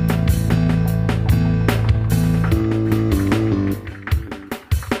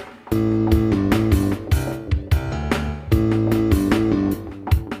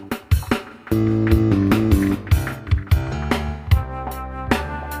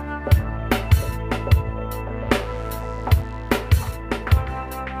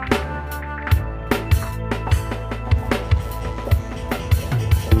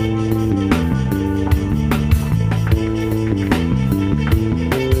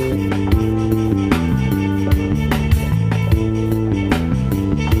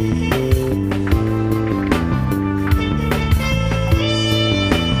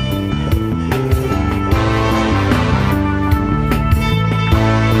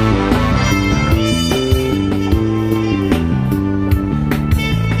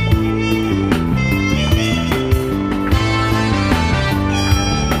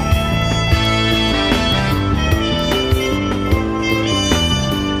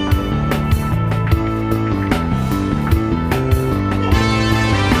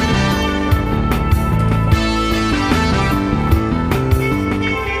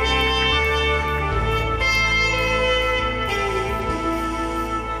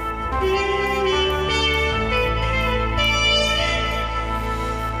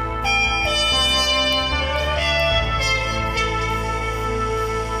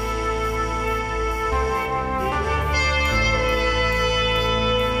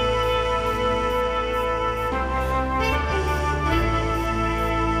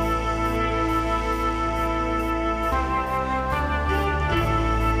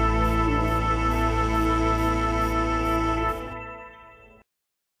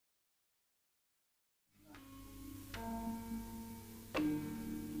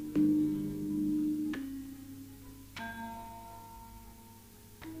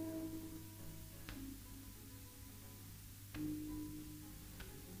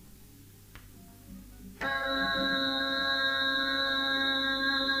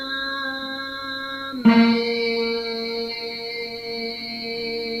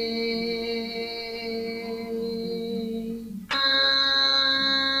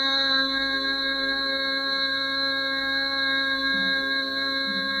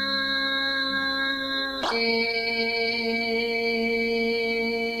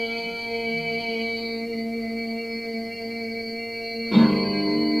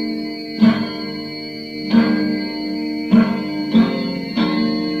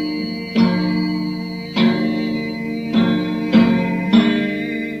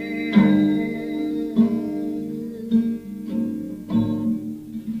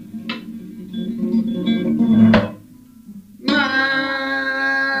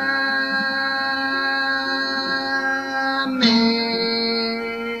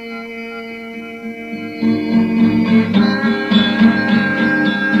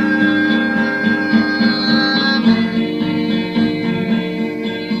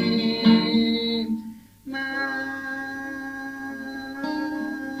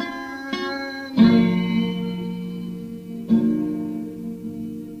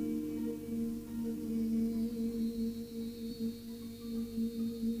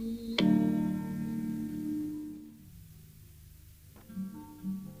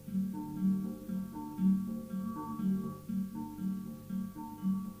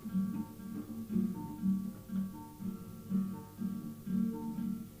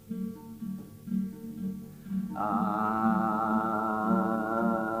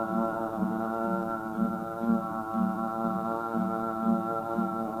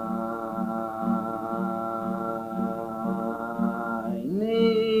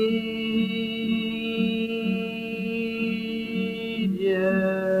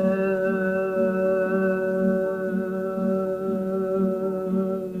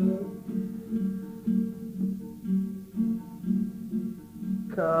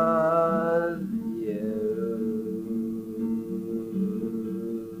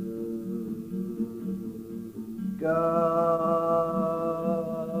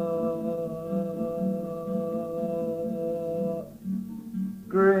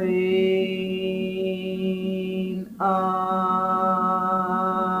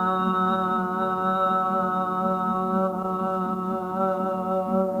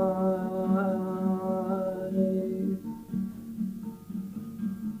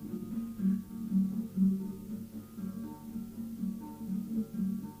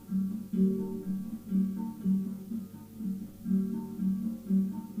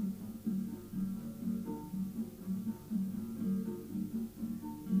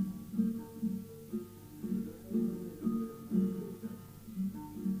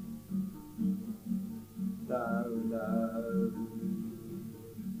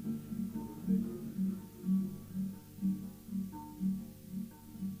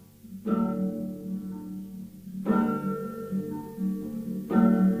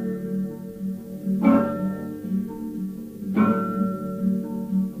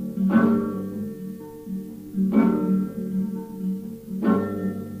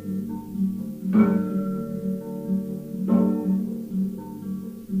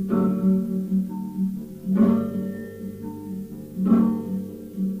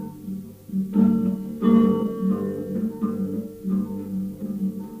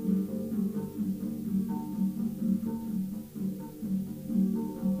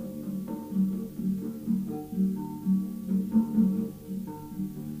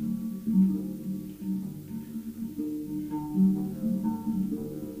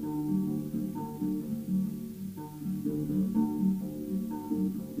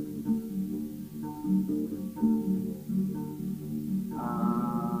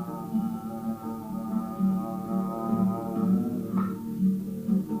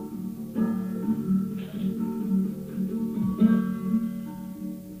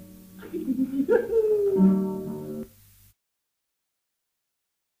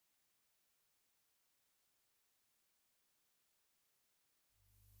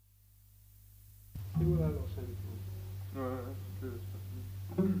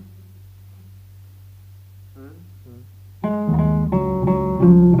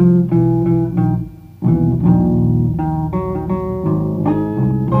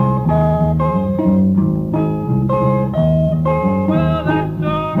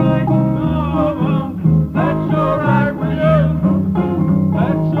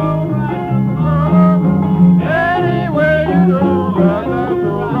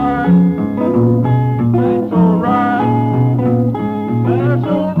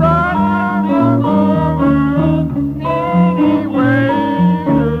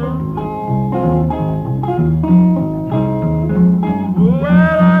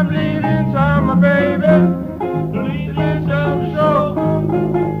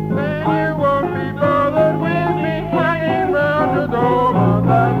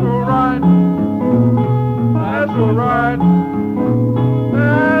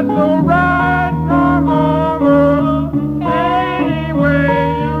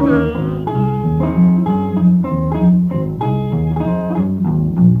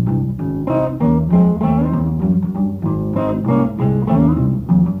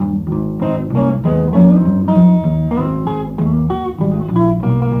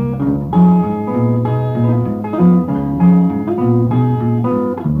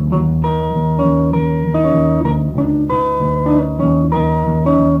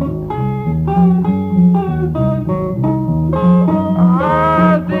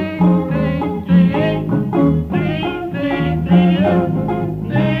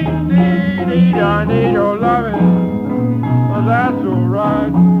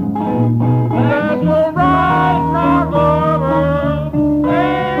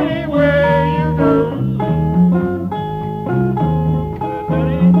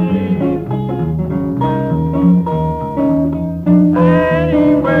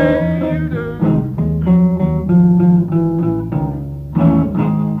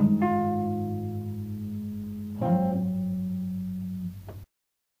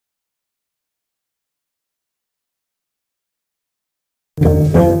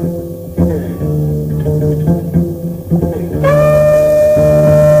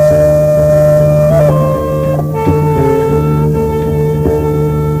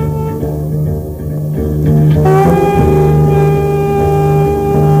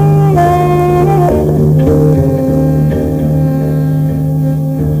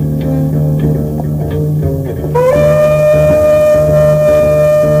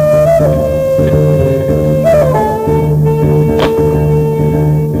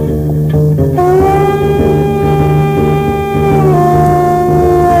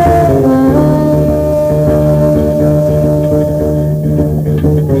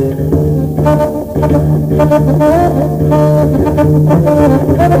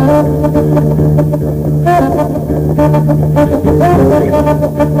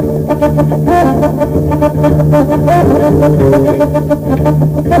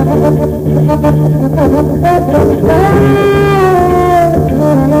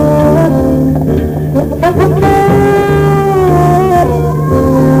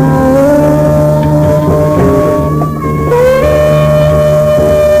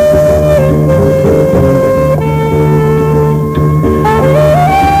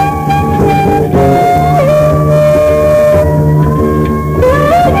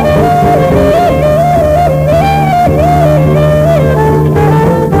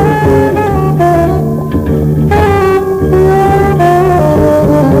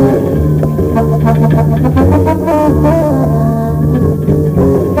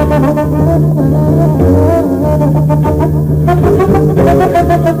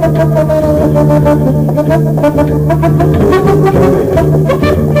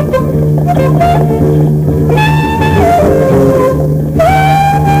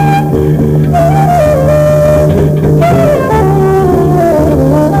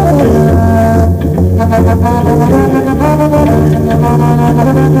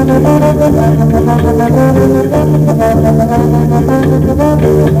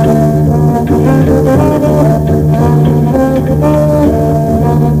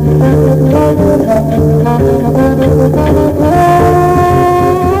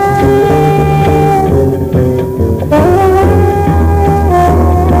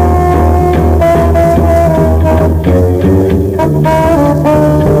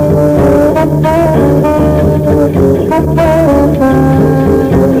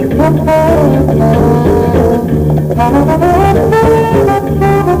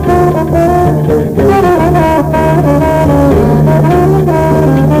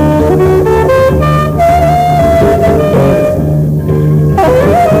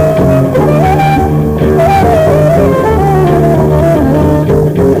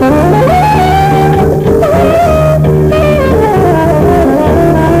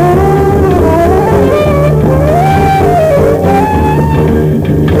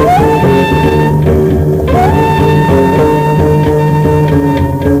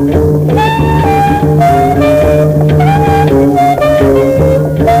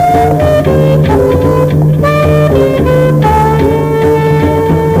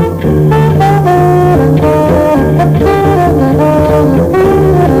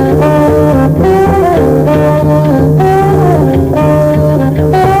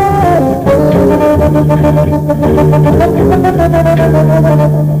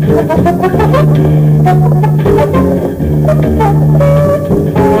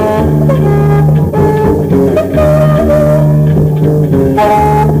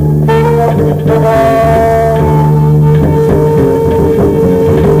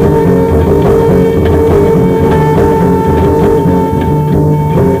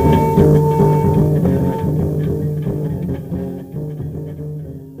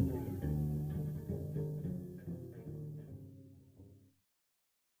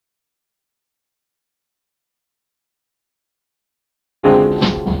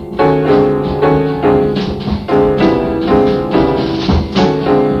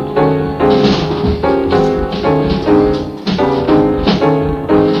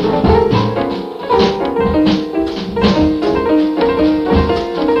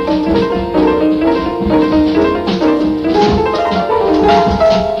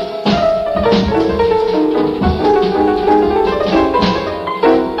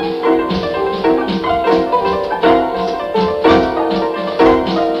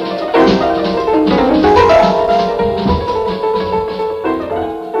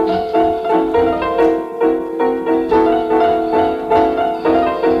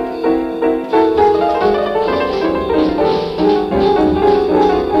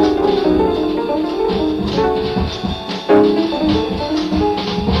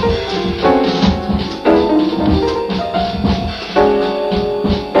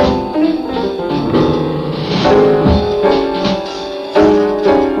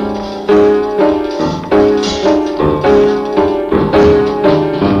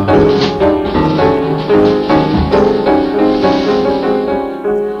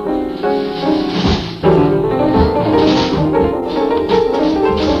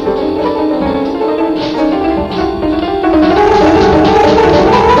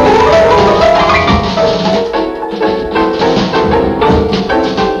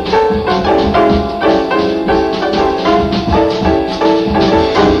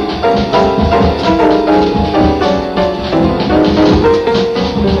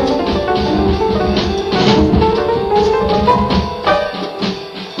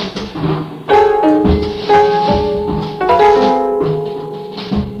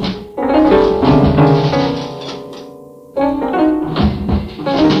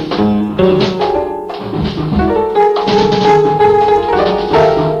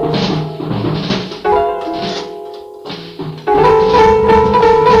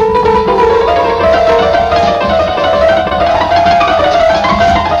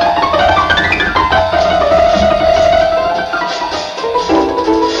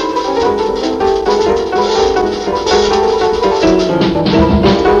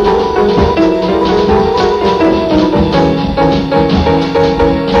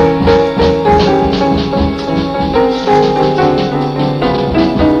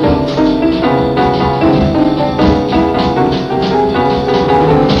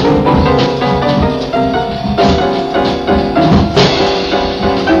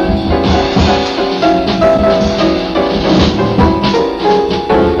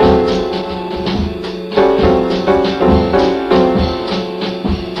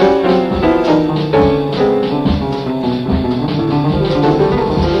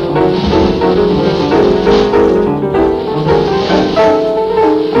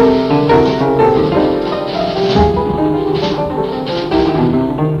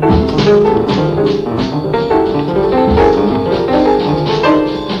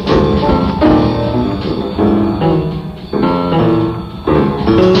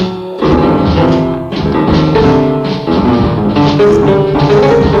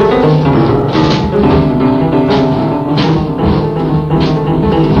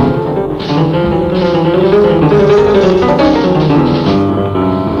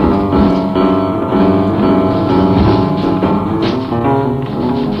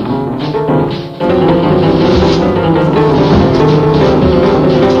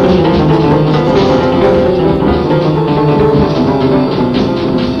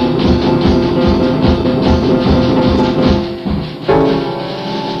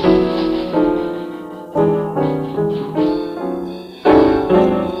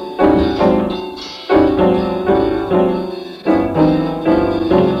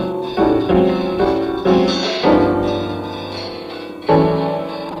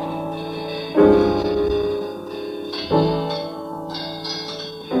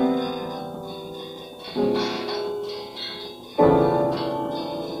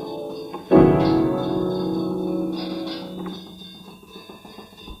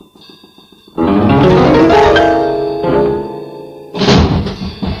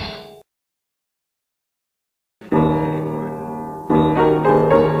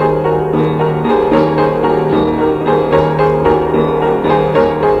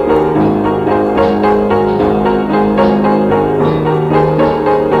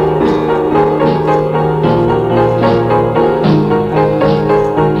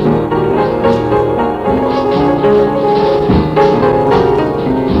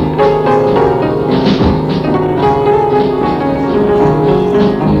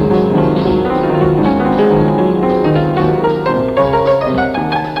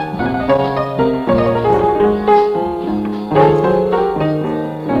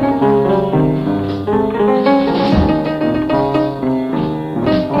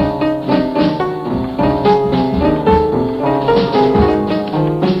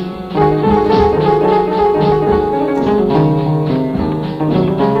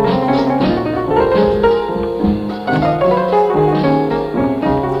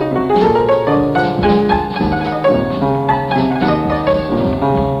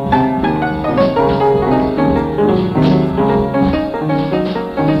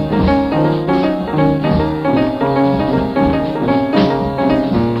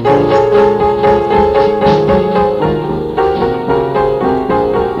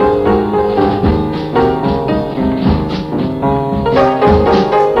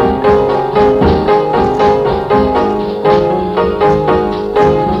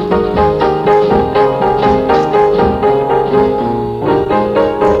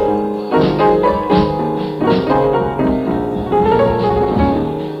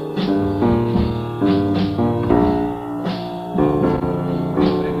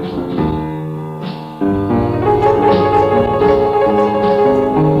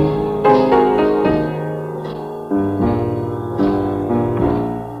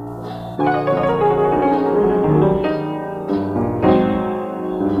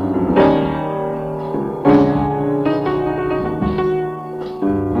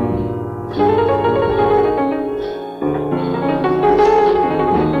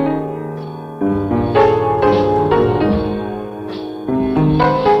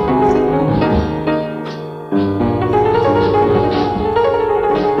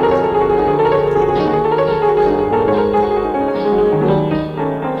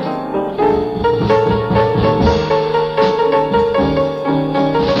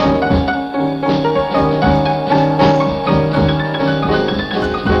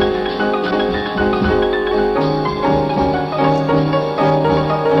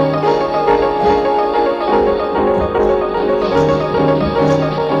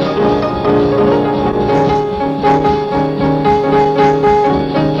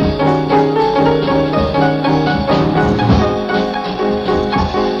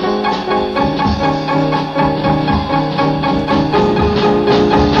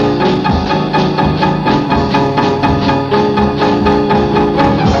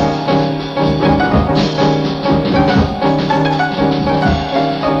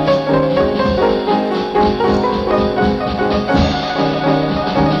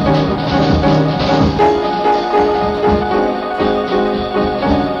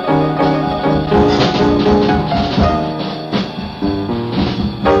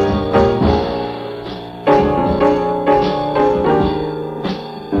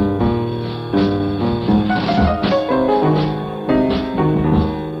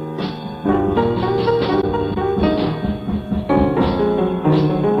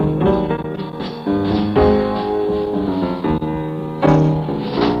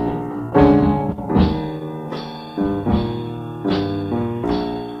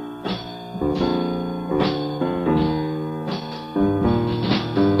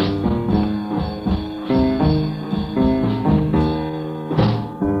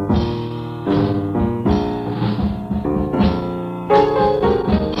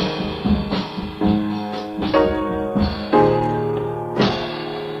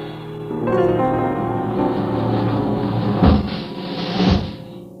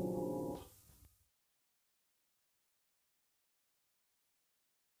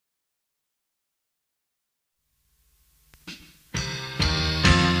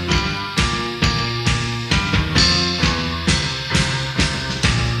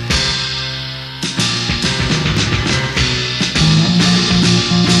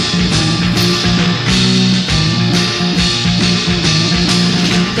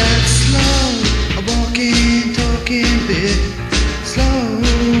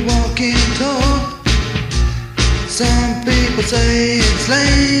 Some people say it's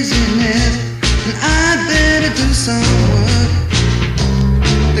laziness, and I'd better do some work.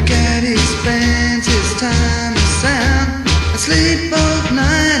 The caddy spends his time in sound and sleep both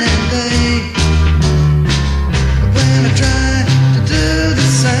night and day. But when I try to do the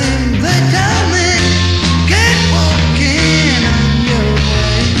same, they tell me, get walking on your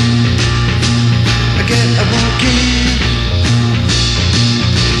way. I get a walking,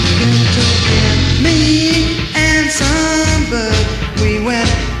 get talking. Me and some bird, we went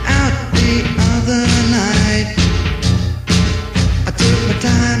out the other night. I took my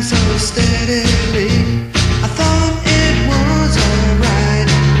time so steadily, I thought it was alright.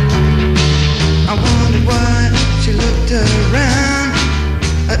 I wondered why she looked around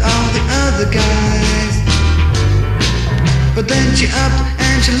at all the other guys. But then she upped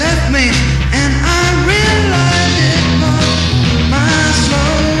and she left me, and I realized it was my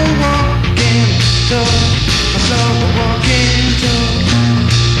slow walking talk. My slow walking talk.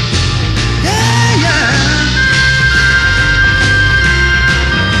 Yeah, yeah.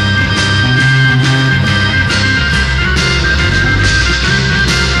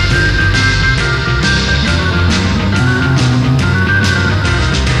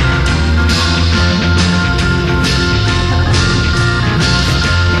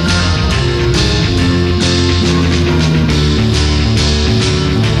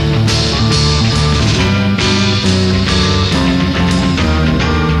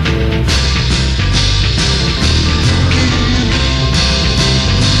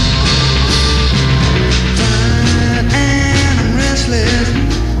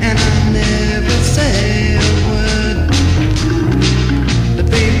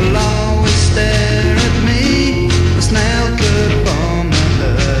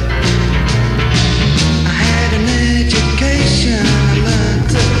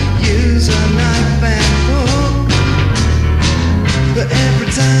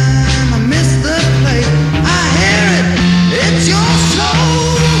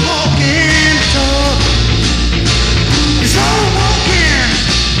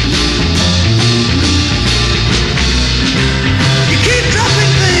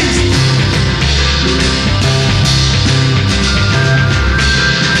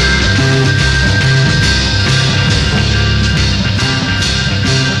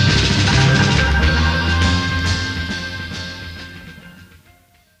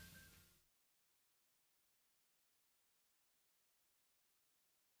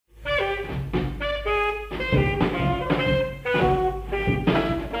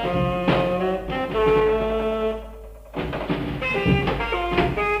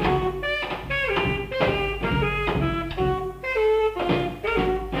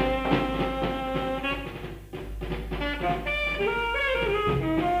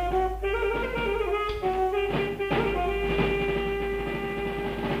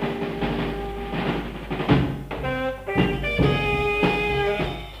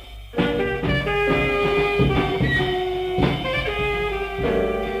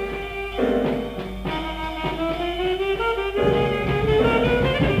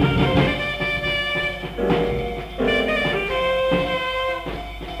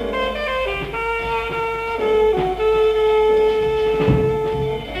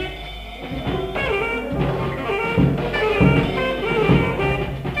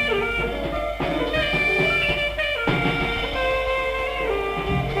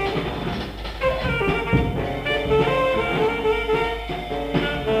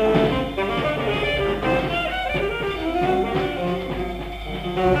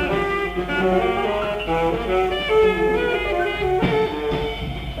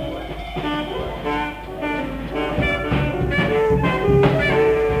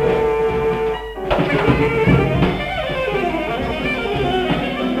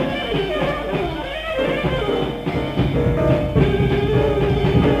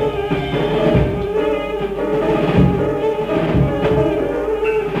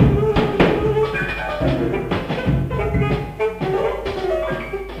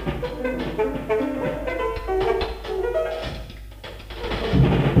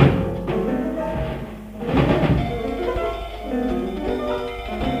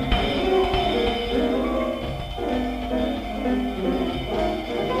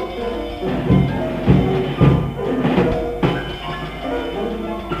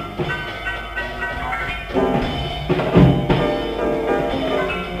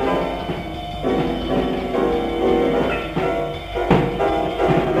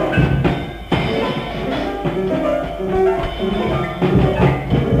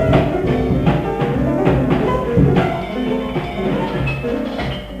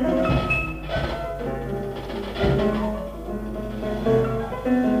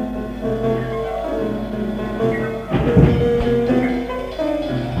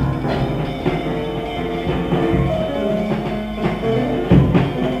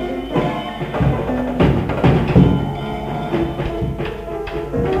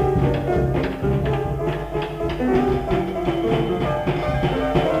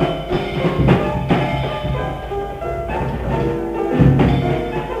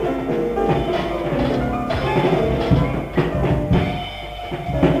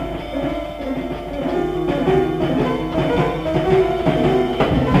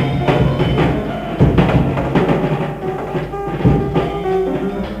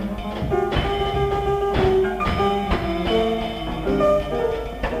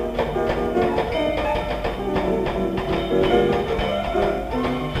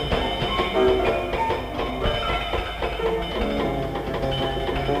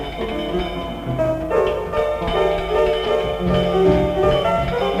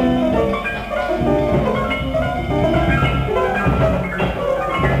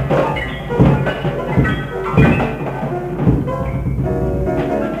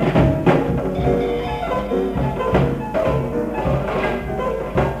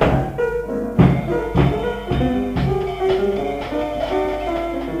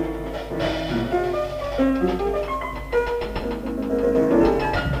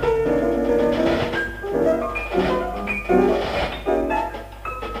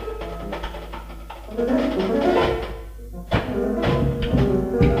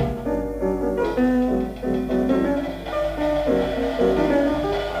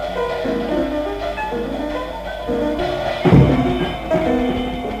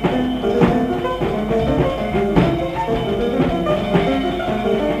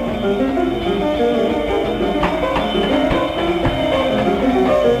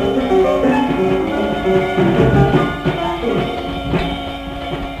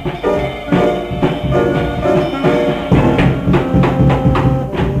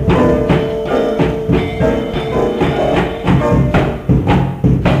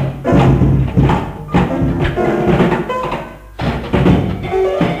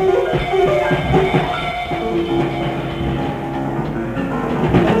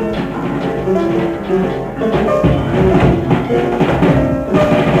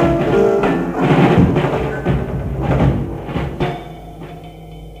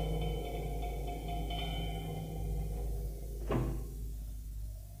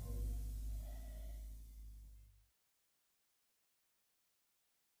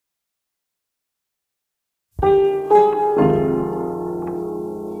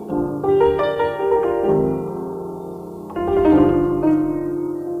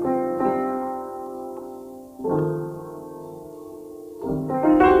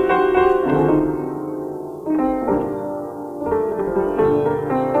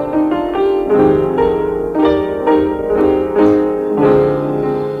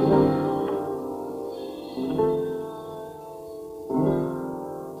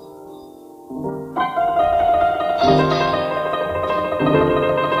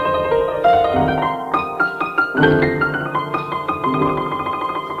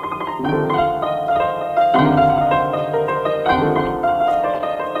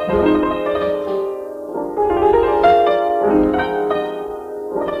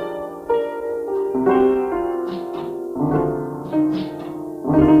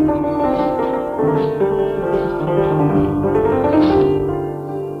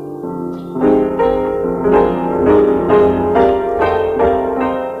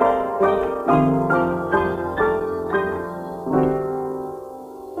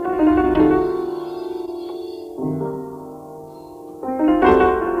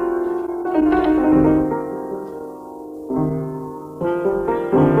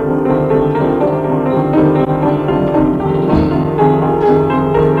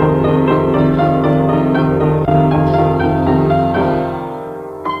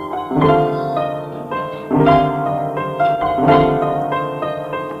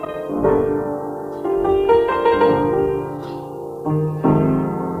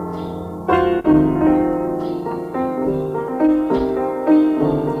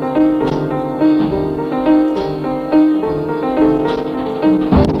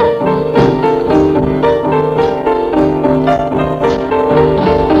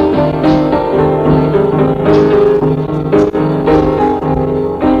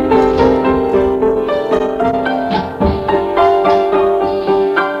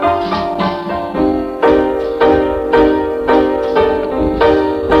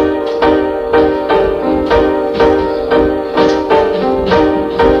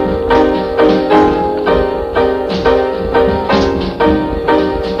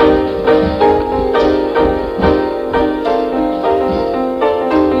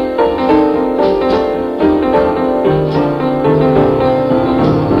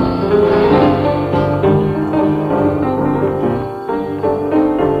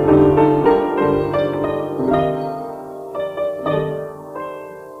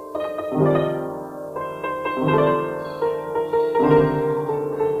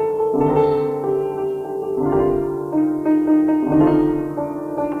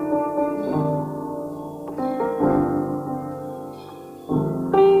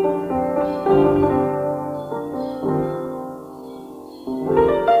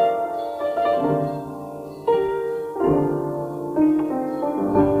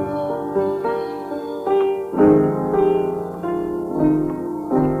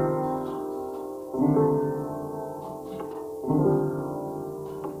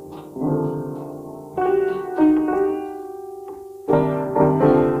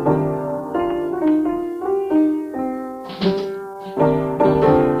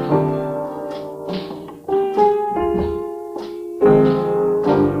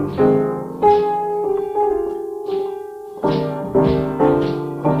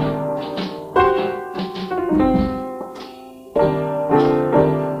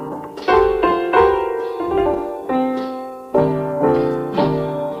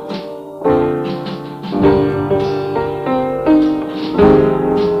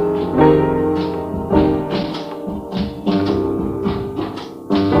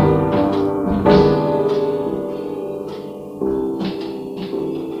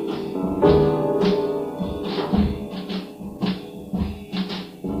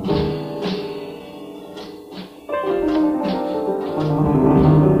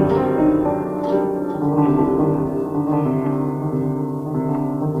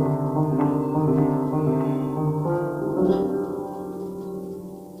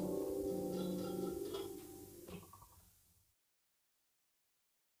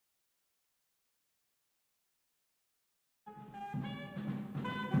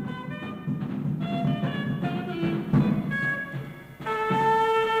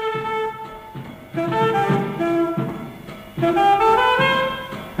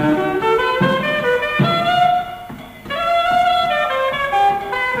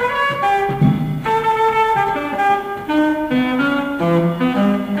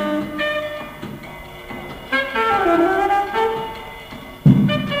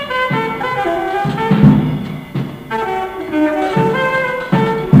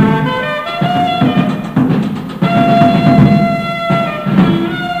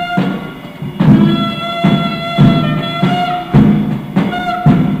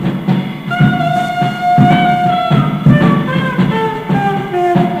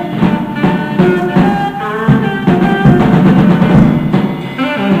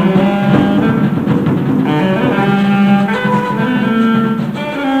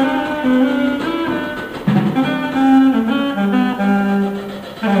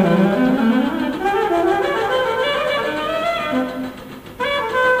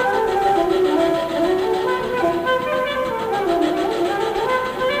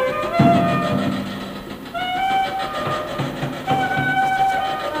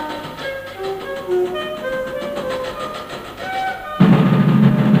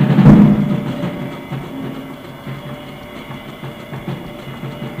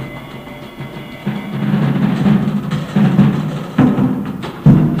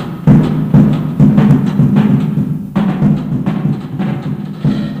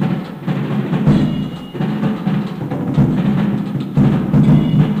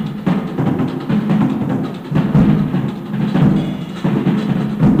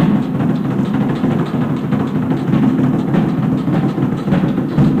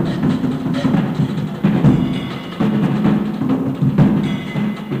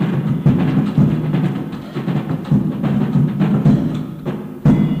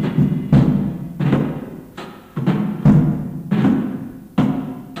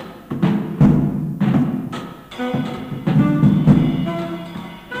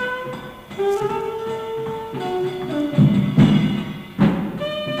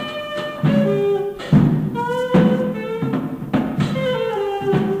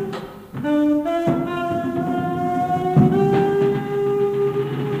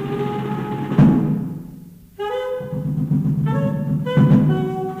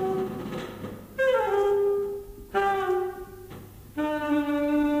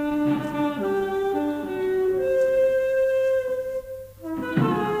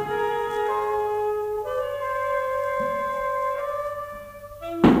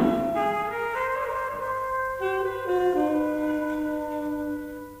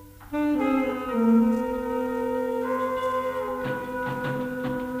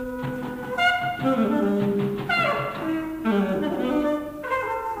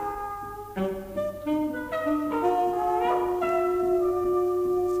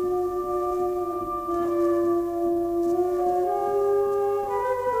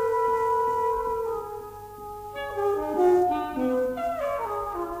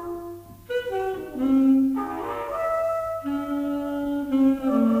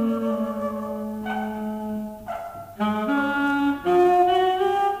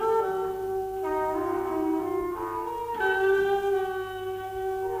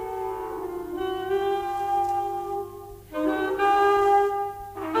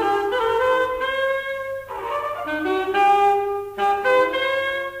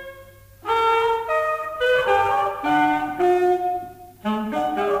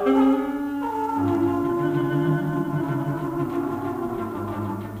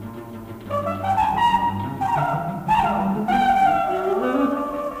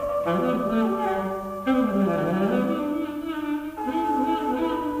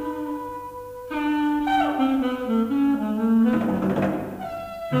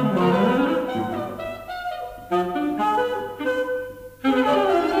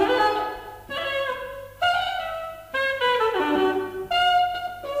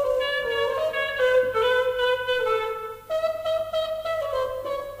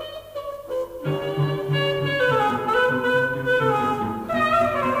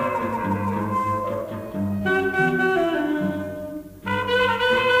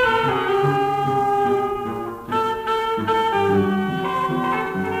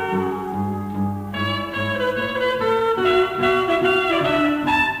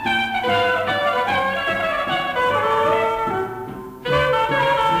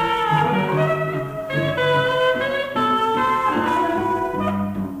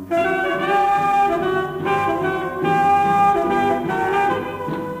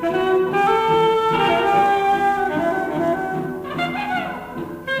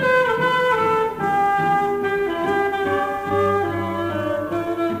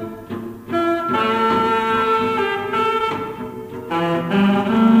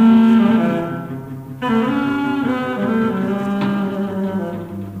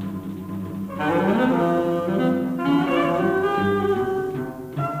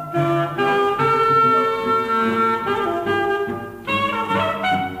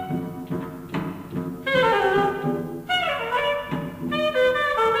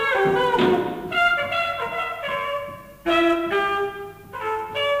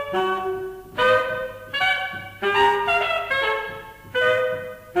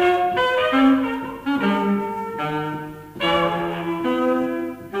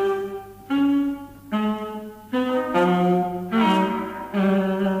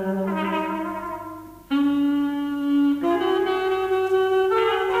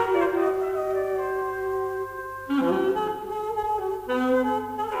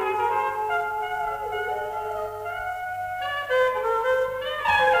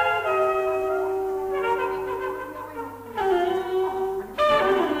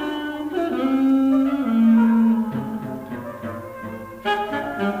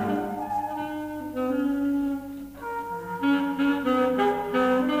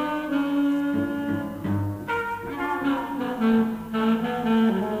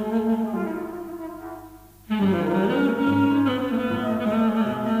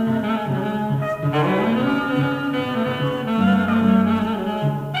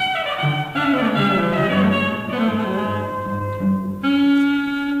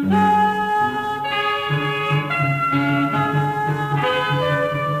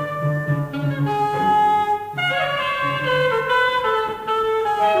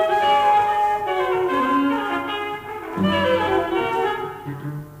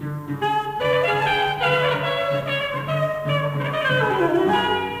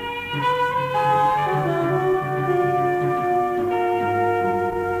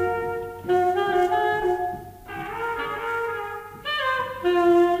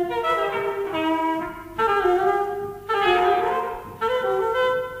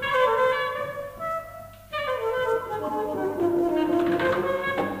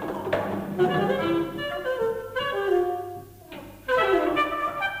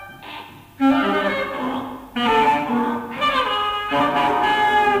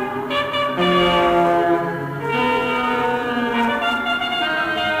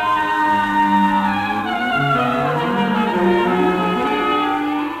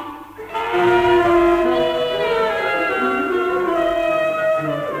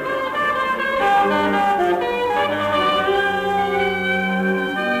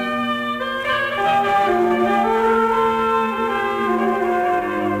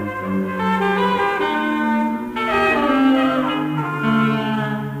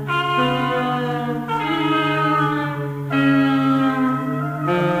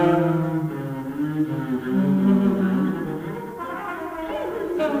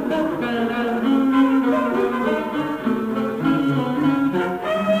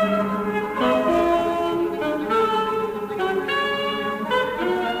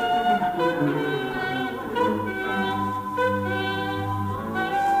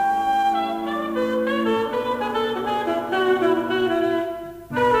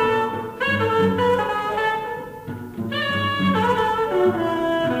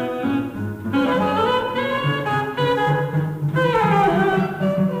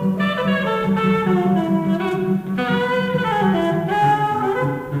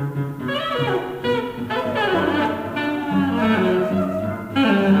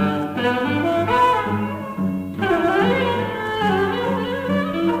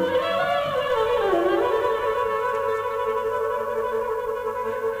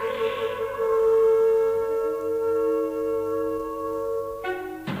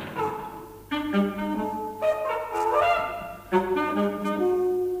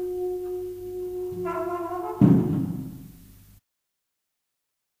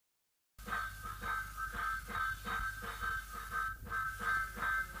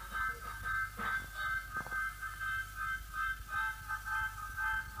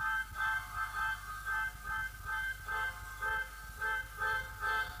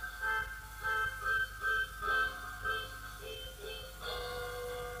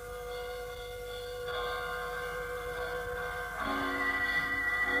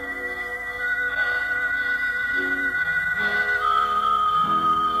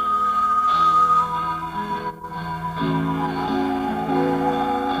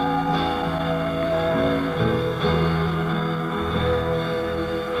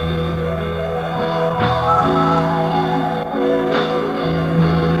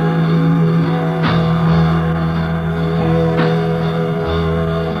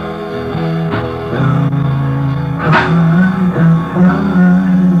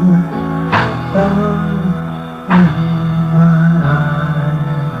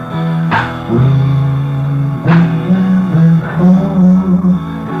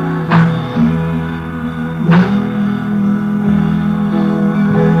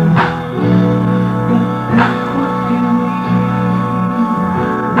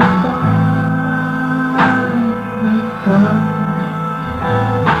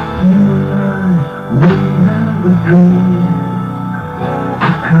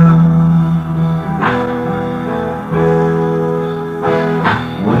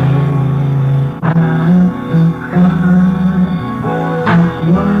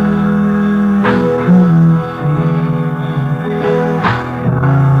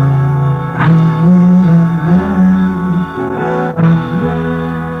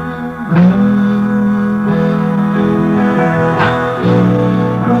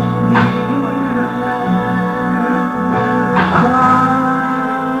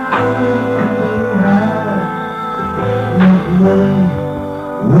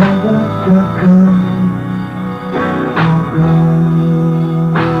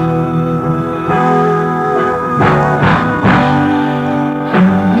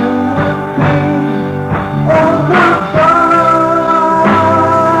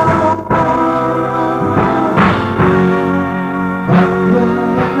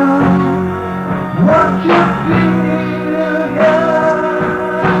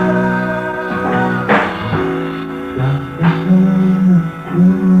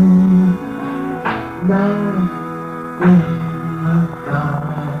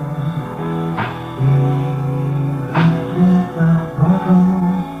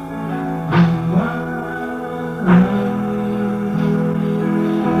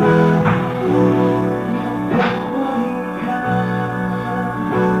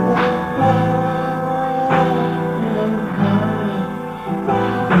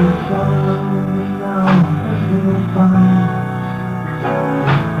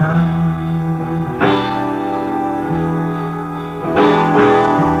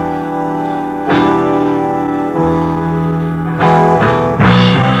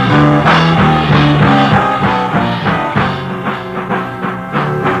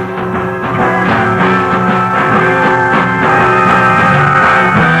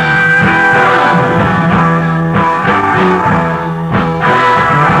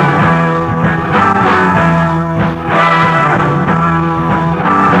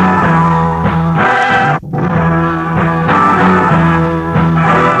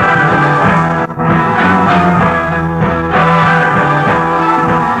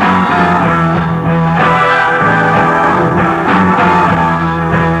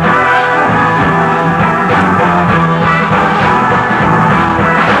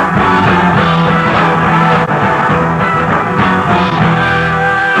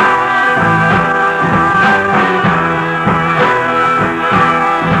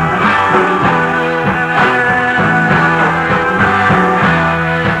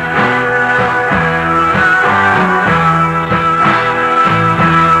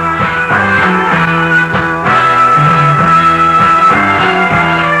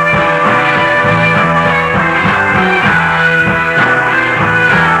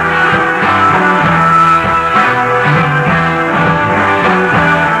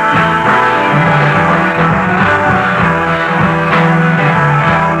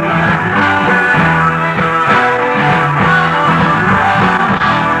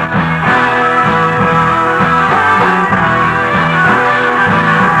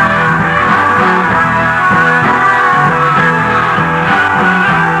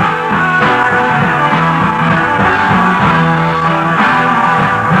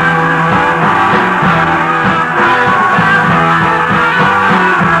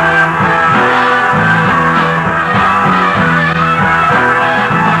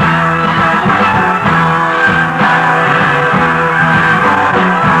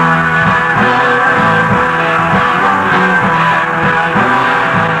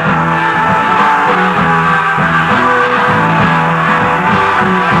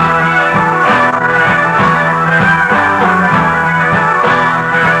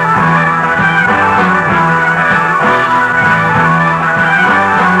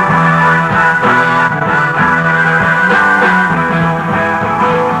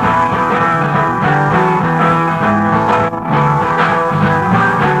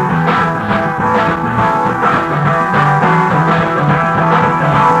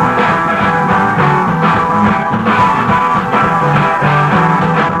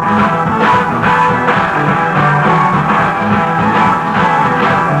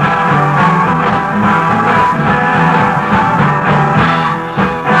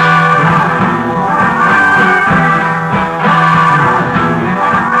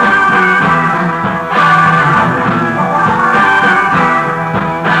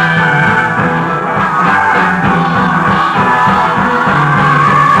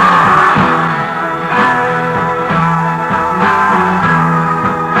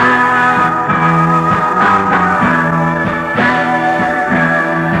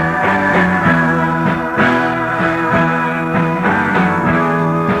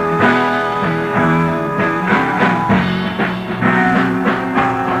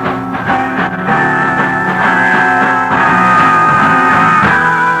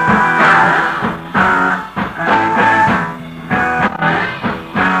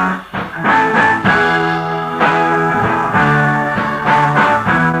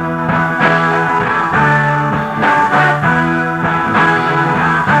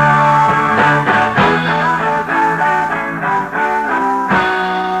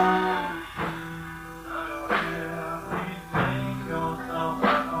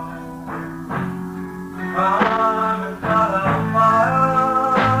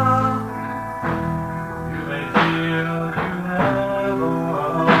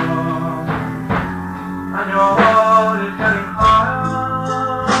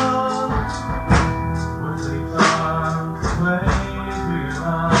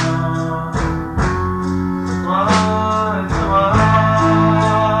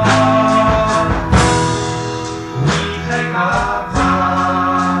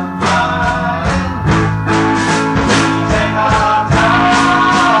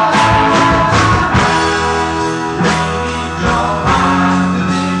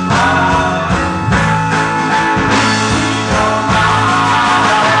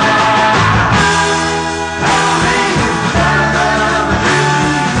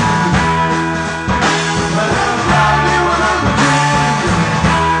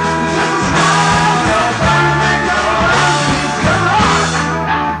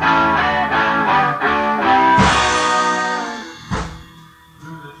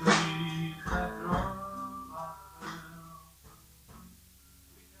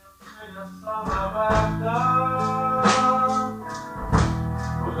 Take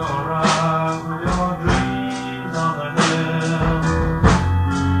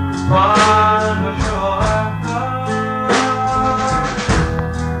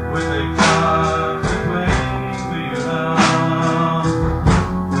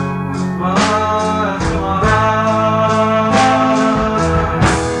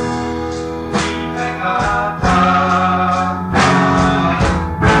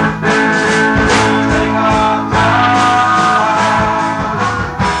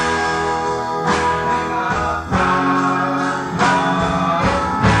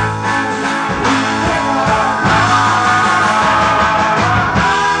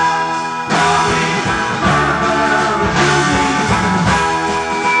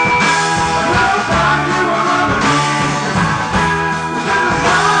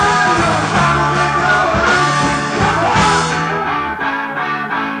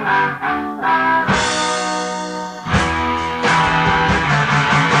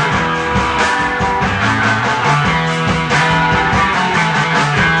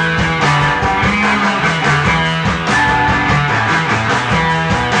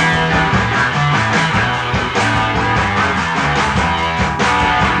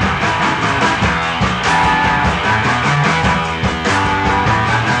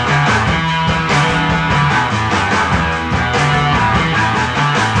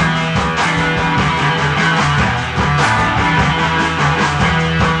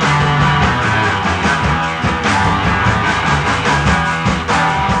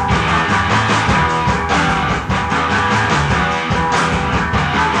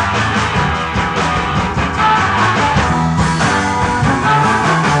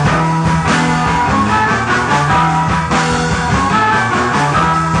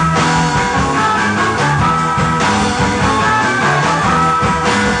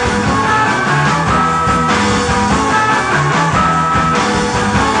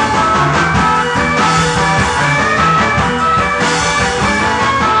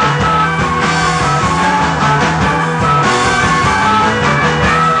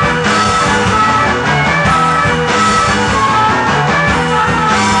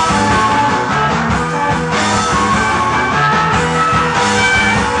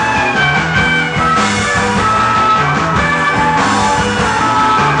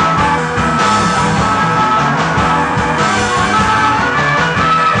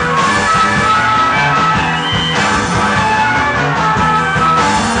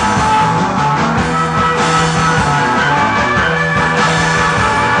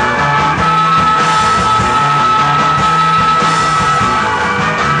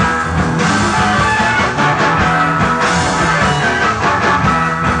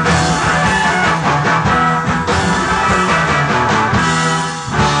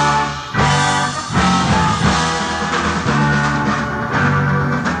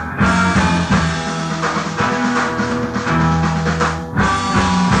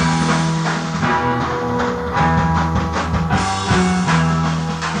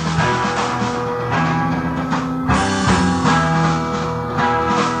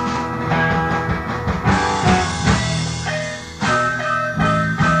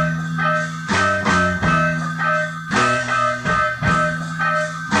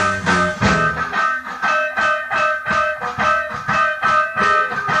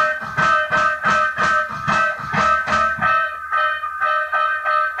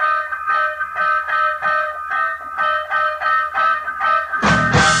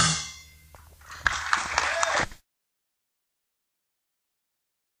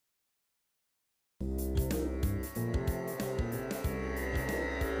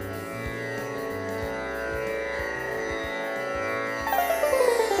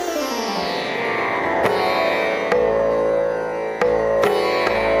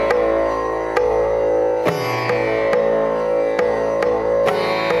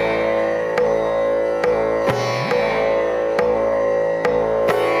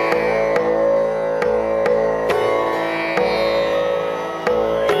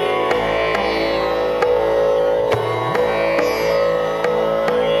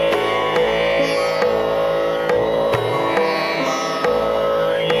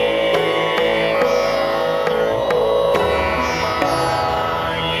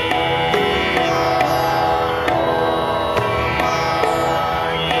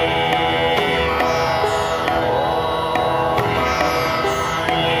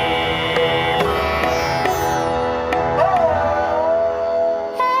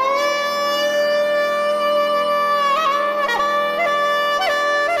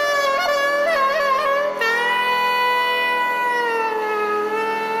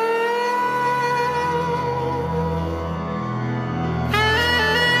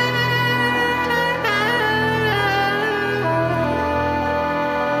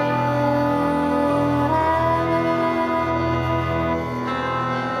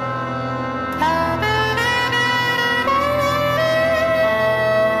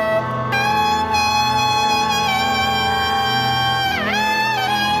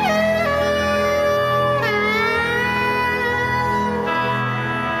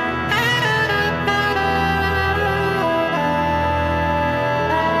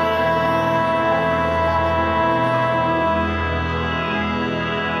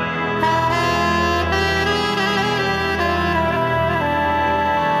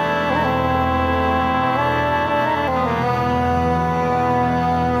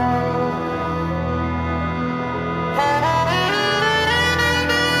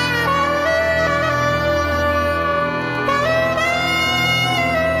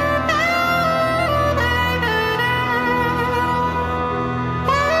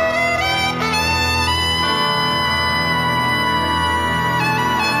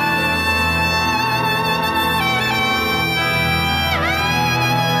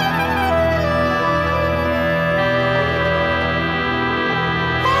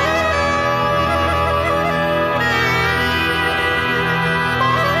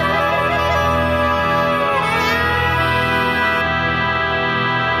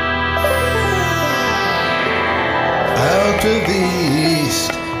Out of the east,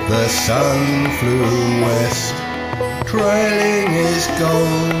 the sun flew west, trailing his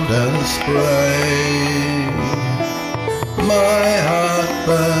golden spray. My heart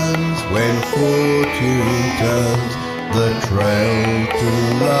burns when fortune turns the trail to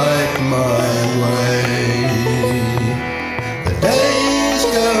light my way. The days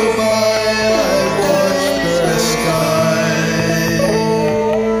go by, I watch the sky.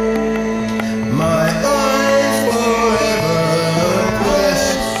 My eyes forever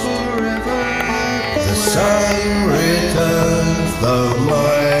quest, the sun returns, though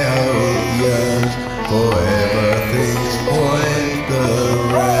my hope yearns, forever things point the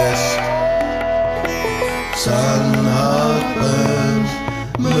rest. Sun heart burns,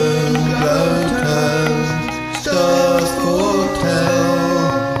 moon glow turns, stars foretell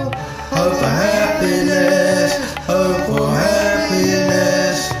hope for happiness, hope for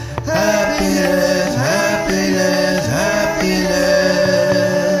happiness, happiness, happiness, happiness.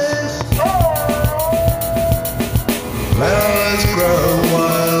 Flowers grow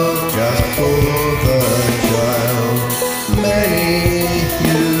wild just for the child, many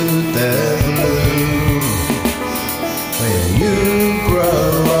hue their bloom. When you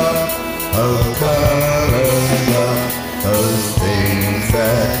grow up, oh colours up, those things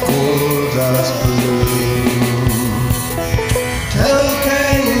that cause us bloom. Tell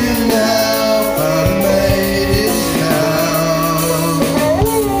can you now, from maidens town,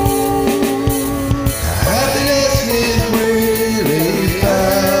 happiness is really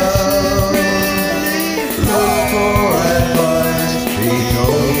found. Look for advice, be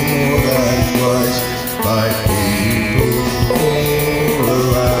told more than twice by people all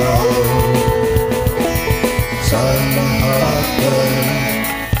around. Sun heart burns,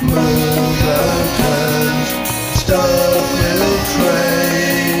 moon glow turns, stars will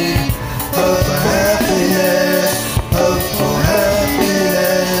trade. Hope for happiness, hope for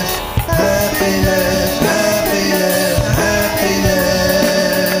happiness, happiness, happiness, happiness.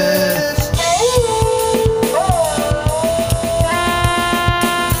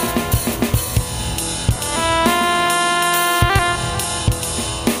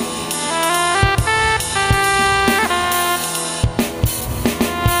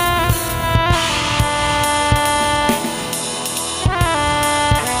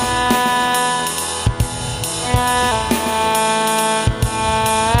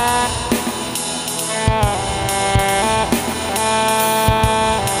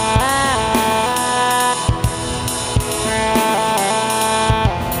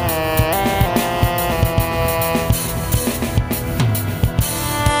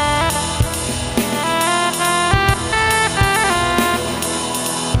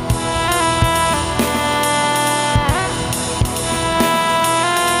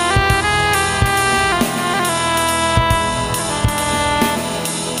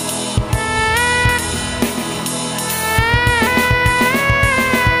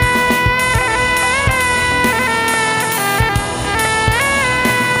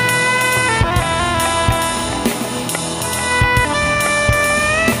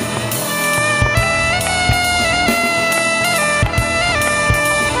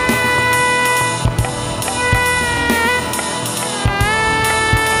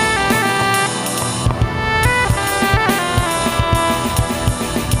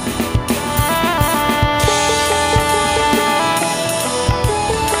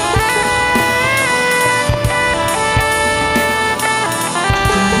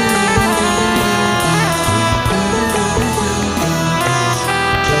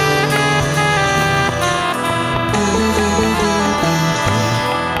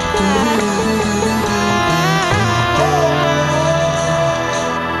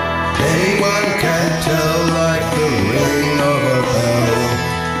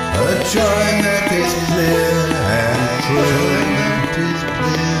 Chime that is clear and true,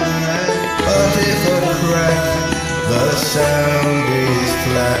 but if a crack, the sound is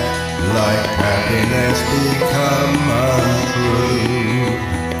flat, like happiness become untrue.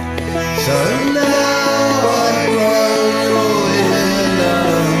 So now I roll in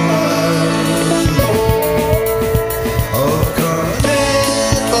alone, of content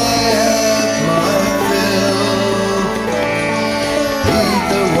I have my fill. Heed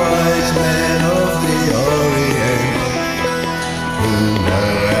the wise men of the Orient, who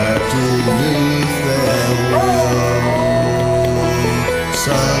know how to use their will.